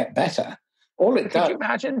organization to get better. All it does. Could you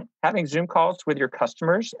imagine having Zoom calls with your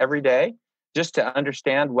customers every day just to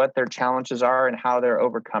understand what their challenges are and how they're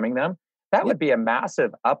overcoming them? That would be a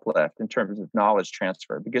massive uplift in terms of knowledge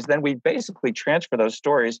transfer, because then we basically transfer those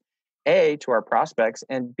stories, A, to our prospects,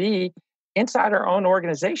 and B, inside our own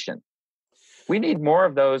organization. We need more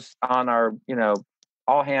of those on our,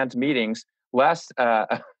 all hands meetings, less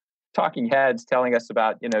talking heads telling us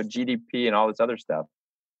about, GDP and all this other stuff.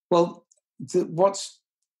 Well, what's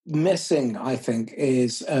missing, I think,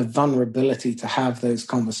 is a vulnerability to have those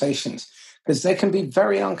conversations, because they can be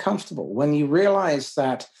very uncomfortable when you realize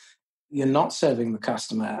that you're not serving the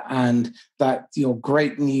customer and that your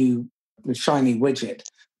great new shiny widget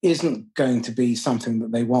isn't going to be something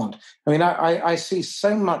that they want. I mean, I see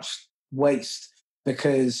so much waste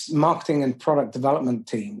because marketing and product development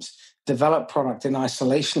teams develop product in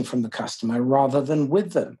isolation from the customer rather than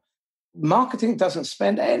with them. Marketing doesn't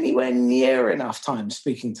spend anywhere near enough time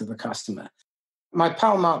speaking to the customer. My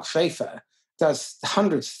pal Mark Schaefer does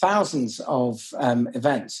hundreds, thousands of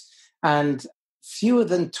events, and fewer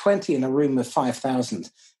than 20 in a room of 5,000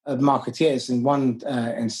 of marketeers in one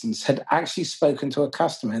instance had actually spoken to a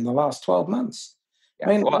customer in the last 12 months. Yeah,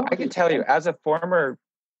 I can tell you, as a former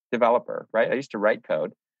developer, right? I used to write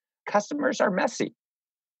code. Customers are messy,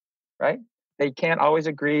 right? They can't always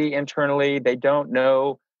agree internally. They don't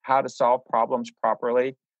know how to solve problems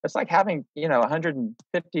properly. It's like having,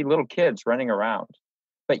 150 little kids running around.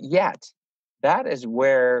 But yet, that is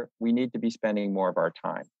where we need to be spending more of our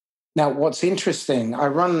time. Now, what's interesting, I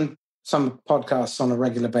run some podcasts on a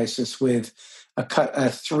regular basis with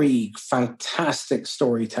three fantastic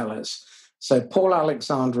storytellers So Paul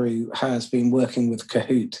Alexandru has been working with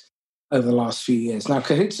Kahoot over the last few years. Now,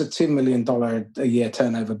 Kahoot's a $2 million a year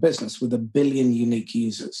turnover business with 1 billion unique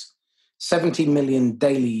users, 70 million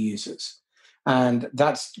daily users. And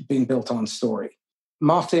that's been built on Story.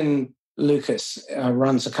 Martin Lucas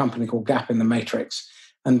runs a company called Gap in the Matrix,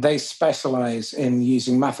 and they specialize in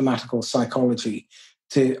using mathematical psychology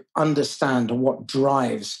to understand what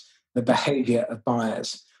drives the behavior of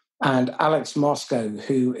buyers. And Alex Moscow,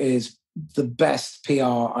 who is the best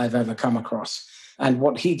PR I've ever come across. And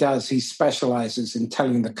what he does, he specializes in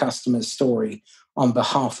telling the customer's story on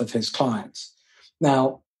behalf of his clients.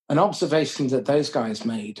 Now, an observation that those guys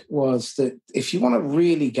made was that if you want to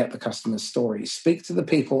really get the customer's story, speak to the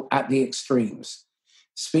people at the extremes.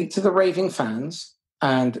 Speak to the raving fans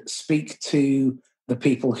and speak to the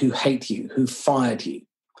people who hate you, who fired you,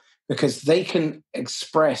 because they can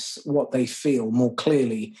express what they feel more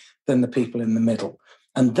clearly than the people in the middle.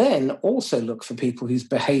 And then also look for people whose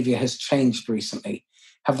behavior has changed recently.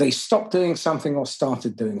 Have they stopped doing something or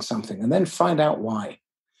started doing something? And then find out why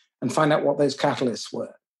and find out what those catalysts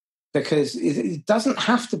were. Because it doesn't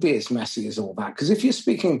have to be as messy as all that. Because if you're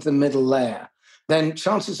speaking to the middle layer, then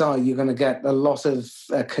chances are you're going to get a lot of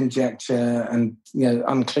conjecture and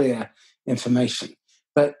unclear information.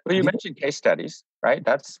 But well, you mentioned case studies, right?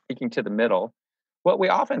 That's speaking to the middle. What we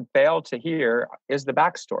often fail to hear is the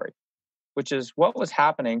backstory, which is what was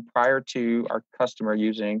happening prior to our customer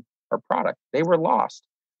using our product. They were lost.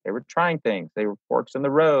 They were trying things. They were forks in the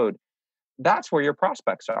road. That's where your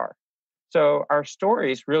prospects are. So our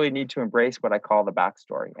stories really need to embrace what I call the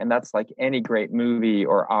backstory. And that's like any great movie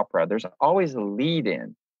or opera. There's always a lead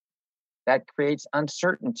in that creates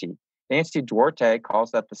uncertainty. Nancy Duarte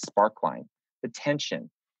calls that the spark line, the tension.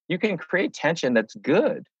 You can create tension that's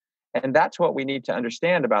good. And that's what we need to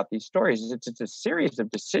understand about these stories. It's a series of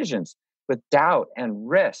decisions with doubt and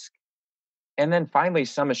risk. And then finally,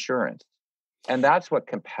 some assurance. And that's what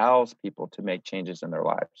compels people to make changes in their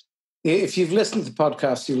lives. If you've listened to the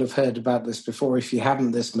podcast, you'll have heard about this before. If you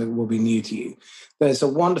haven't, this will be new to you. There's a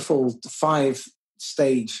wonderful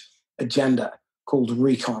 5-stage agenda called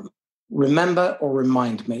RECON. Remember or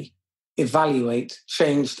remind me, evaluate,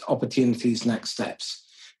 changed opportunities, next steps.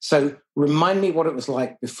 So remind me what it was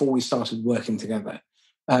like before we started working together.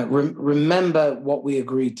 Remember what we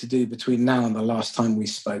agreed to do between now and the last time we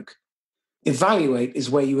spoke. Evaluate is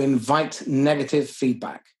where you invite negative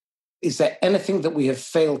feedback. Is there anything that we have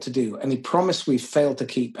failed to do, any promise we've failed to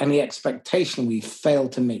keep, any expectation we've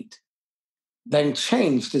failed to meet? Then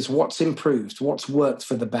changed is what's improved, what's worked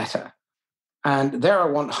for the better. And there I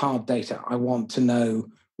want hard data. I want to know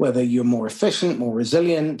whether you're more efficient, more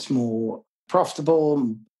resilient, more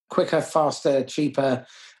profitable, quicker, faster, cheaper.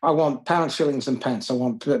 I want pounds, shillings, and pence. I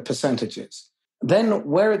want percentages. Then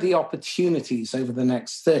where are the opportunities over the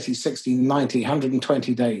next 30, 60, 90,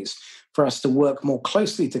 120 days for us to work more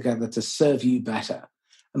closely together to serve you better?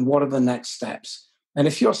 And what are the next steps? And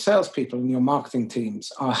if your salespeople and your marketing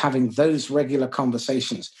teams are having those regular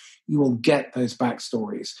conversations, you will get those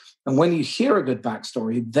backstories. And when you hear a good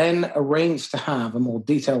backstory, then arrange to have a more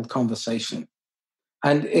detailed conversation.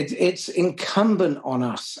 And it's incumbent on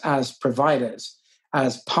us as providers,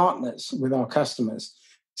 as partners with our customers,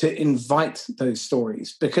 to invite those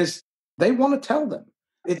stories because they want to tell them.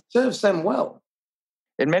 It serves them well.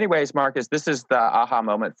 In many ways, Marcus, this is the aha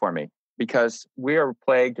moment for me because we are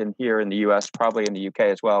plagued here in the US, probably in the UK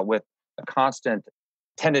as well, with a constant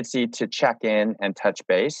tendency to check in and touch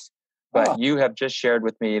base. But you have just shared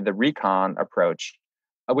with me the recon approach,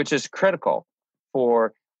 which is critical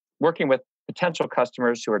for working with potential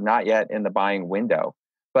customers who are not yet in the buying window,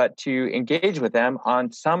 but to engage with them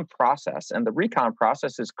on some process. And the recon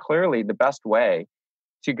process is clearly the best way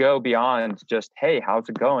to go beyond just, hey, how's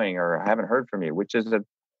it going? Or I haven't heard from you, which is a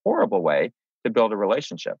horrible way to build a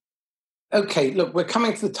relationship. Okay, look, we're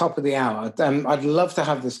coming to the top of the hour. I'd love to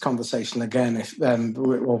have this conversation again,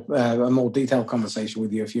 or a more detailed conversation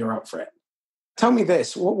with you if you're up for it. Tell me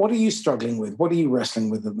this, what are you struggling with? What are you wrestling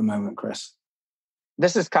with at the moment, Chris?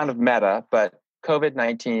 This is kind of meta, but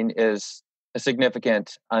COVID-19 is a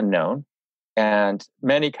significant unknown, and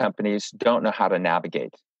many companies don't know how to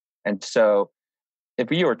navigate. And so if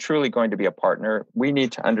you are truly going to be a partner, we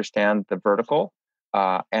need to understand the vertical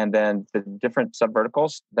and then the different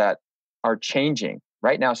subverticals that are changing.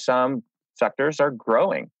 Right now, some sectors are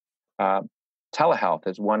growing. Telehealth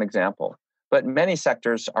is one example, but many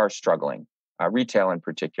sectors are struggling, retail in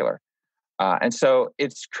particular. And so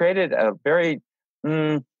it's created a very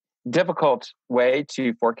difficult way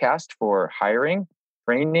to forecast for hiring,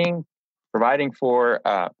 training, providing for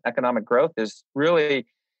economic growth is really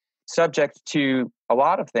subject to a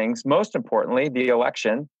lot of things. Most importantly, the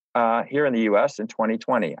election here in the US in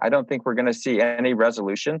 2020. I don't think we're going to see any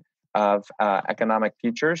resolution of economic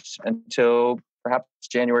futures until perhaps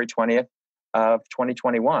January 20th of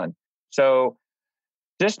 2021. So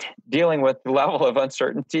just dealing with the level of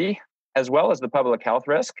uncertainty as well as the public health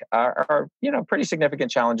risk are pretty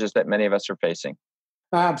significant challenges that many of us are facing.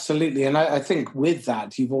 Absolutely. And I think with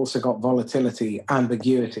that, you've also got volatility,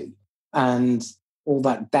 ambiguity, and all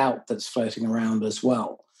that doubt that's floating around as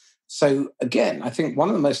well. So again, I think one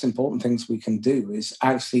of the most important things we can do is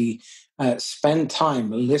actually spend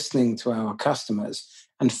time listening to our customers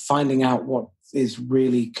and finding out what is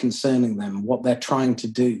really concerning them, what they're trying to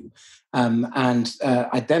do, and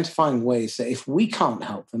identifying ways that if we can't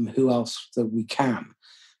help them, who else that we can.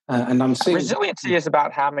 And I'm seeing resiliency is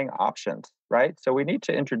about having options, right? So we need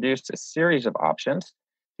to introduce a series of options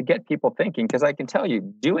to get people thinking, because I can tell you,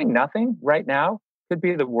 doing nothing right now could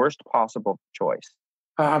be the worst possible choice.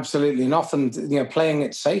 Absolutely. And often, playing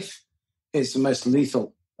it safe is the most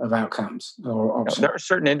lethal of outcomes or options. There are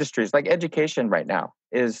certain industries, like education right now,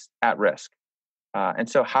 is at risk. And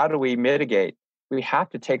so how do we mitigate? We have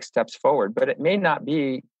to take steps forward, but it may not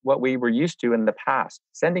be what we were used to in the past.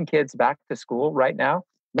 Sending kids back to school right now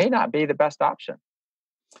may not be the best option.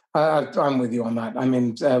 I'm with you on that. I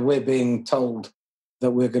mean, we're being told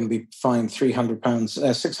that we're going to be fined £300,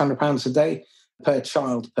 £600 a day per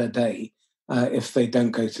child per day if they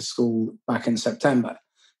don't go to school back in September.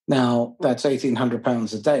 Now, that's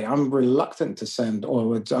 £1,800 a day. I'm reluctant to send,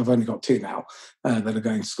 or I've only got two now that are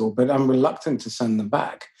going to school, but I'm reluctant to send them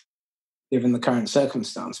back given the current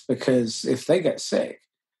circumstance, because if they get sick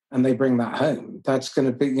and they bring that home, that's going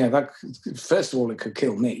to be, first of all, it could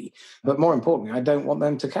kill me. But more importantly, I don't want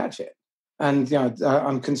them to catch it. And,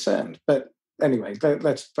 I'm concerned. But anyway,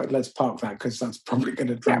 let's park that, because that's probably going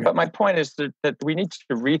to drag it. But my point is that we need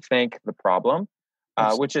to rethink the problem,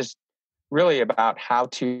 which is really about how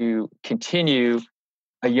to continue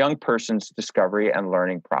a young person's discovery and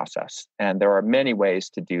learning process. And there are many ways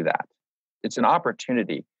to do that. It's an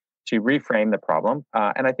opportunity to reframe the problem.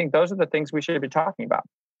 And I think those are the things we should be talking about.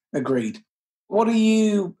 Agreed. What are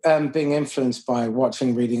you being influenced by,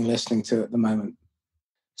 watching, reading, listening to at the moment?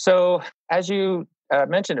 So as you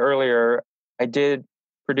mentioned earlier, I did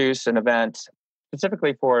produce an event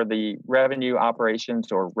specifically for the revenue operations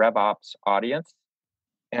or RevOps audience.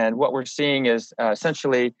 And what we're seeing is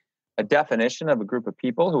essentially a definition of a group of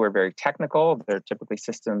people who are very technical. They're typically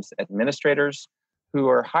systems administrators who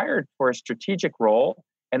are hired for a strategic role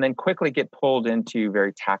and then quickly get pulled into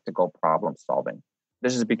very tactical problem solving.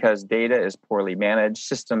 This is because data is poorly managed,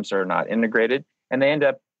 systems are not integrated, and they end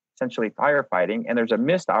up essentially firefighting. And there's a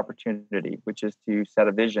missed opportunity, which is to set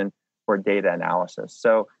a vision for data analysis.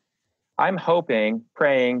 So I'm hoping,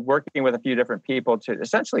 praying, working with a few different people to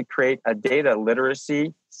essentially create a data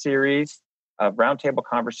literacy series of roundtable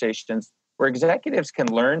conversations where executives can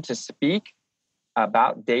learn to speak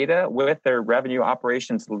about data with their revenue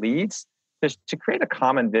operations leads to create a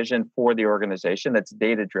common vision for the organization that's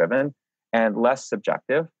data-driven and less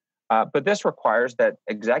subjective. But this requires that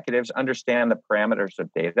executives understand the parameters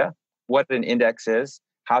of data, what an index is,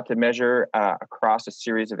 how to measure across a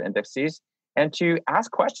series of indices, and to ask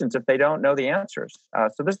questions if they don't know the answers.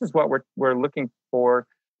 So this is what we're looking for.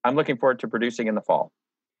 I'm looking forward to producing in the fall.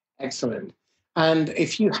 Excellent. And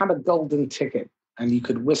if you had a golden ticket and you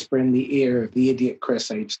could whisper in the ear of the idiot Chris,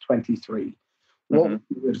 age 23, what would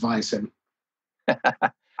you advise him?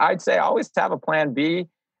 I'd say always have a plan B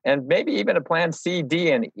and maybe even a plan C,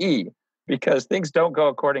 D, and E, because things don't go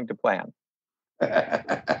according to plan.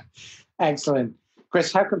 Excellent.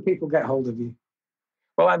 Chris, how can people get hold of you?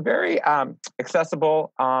 Well, I'm very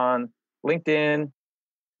accessible on LinkedIn,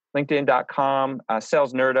 linkedin.com.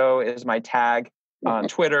 Sales Nerdo is my tag on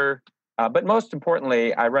Twitter. But most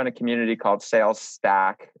importantly, I run a community called Sales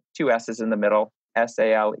Stack, 2 S's in the middle,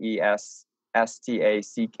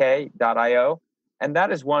 SalesStack.io. And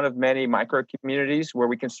that is one of many micro communities where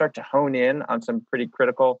we can start to hone in on some pretty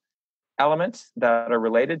critical elements that are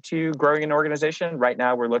related to growing an organization. Right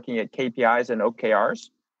now, we're looking at KPIs and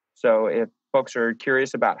OKRs. So if folks are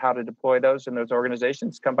curious about how to deploy those in those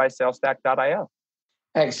organizations, come by salesstack.io.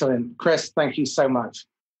 Excellent. Chris, thank you so much.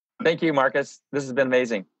 Thank you, Marcus. This has been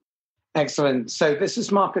amazing. Excellent. So this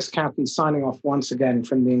is Marcus Cauchi signing off once again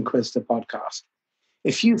from the Inquisitor podcast.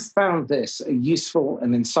 If you found this a useful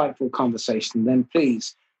and insightful conversation, then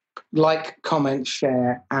please like, comment,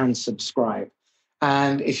 share, and subscribe.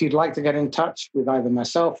 And if you'd like to get in touch with either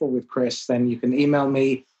myself or with Chris, then you can email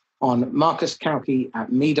me on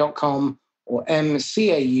marcuscauchi@me.com or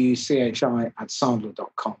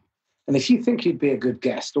mcauchi@sandler.com. And if you think you'd be a good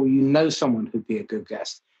guest, or you know someone who'd be a good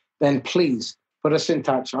guest, then please put us in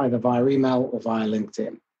touch either via email or via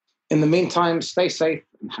LinkedIn. In the meantime, stay safe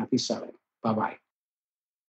and happy selling. Bye-bye.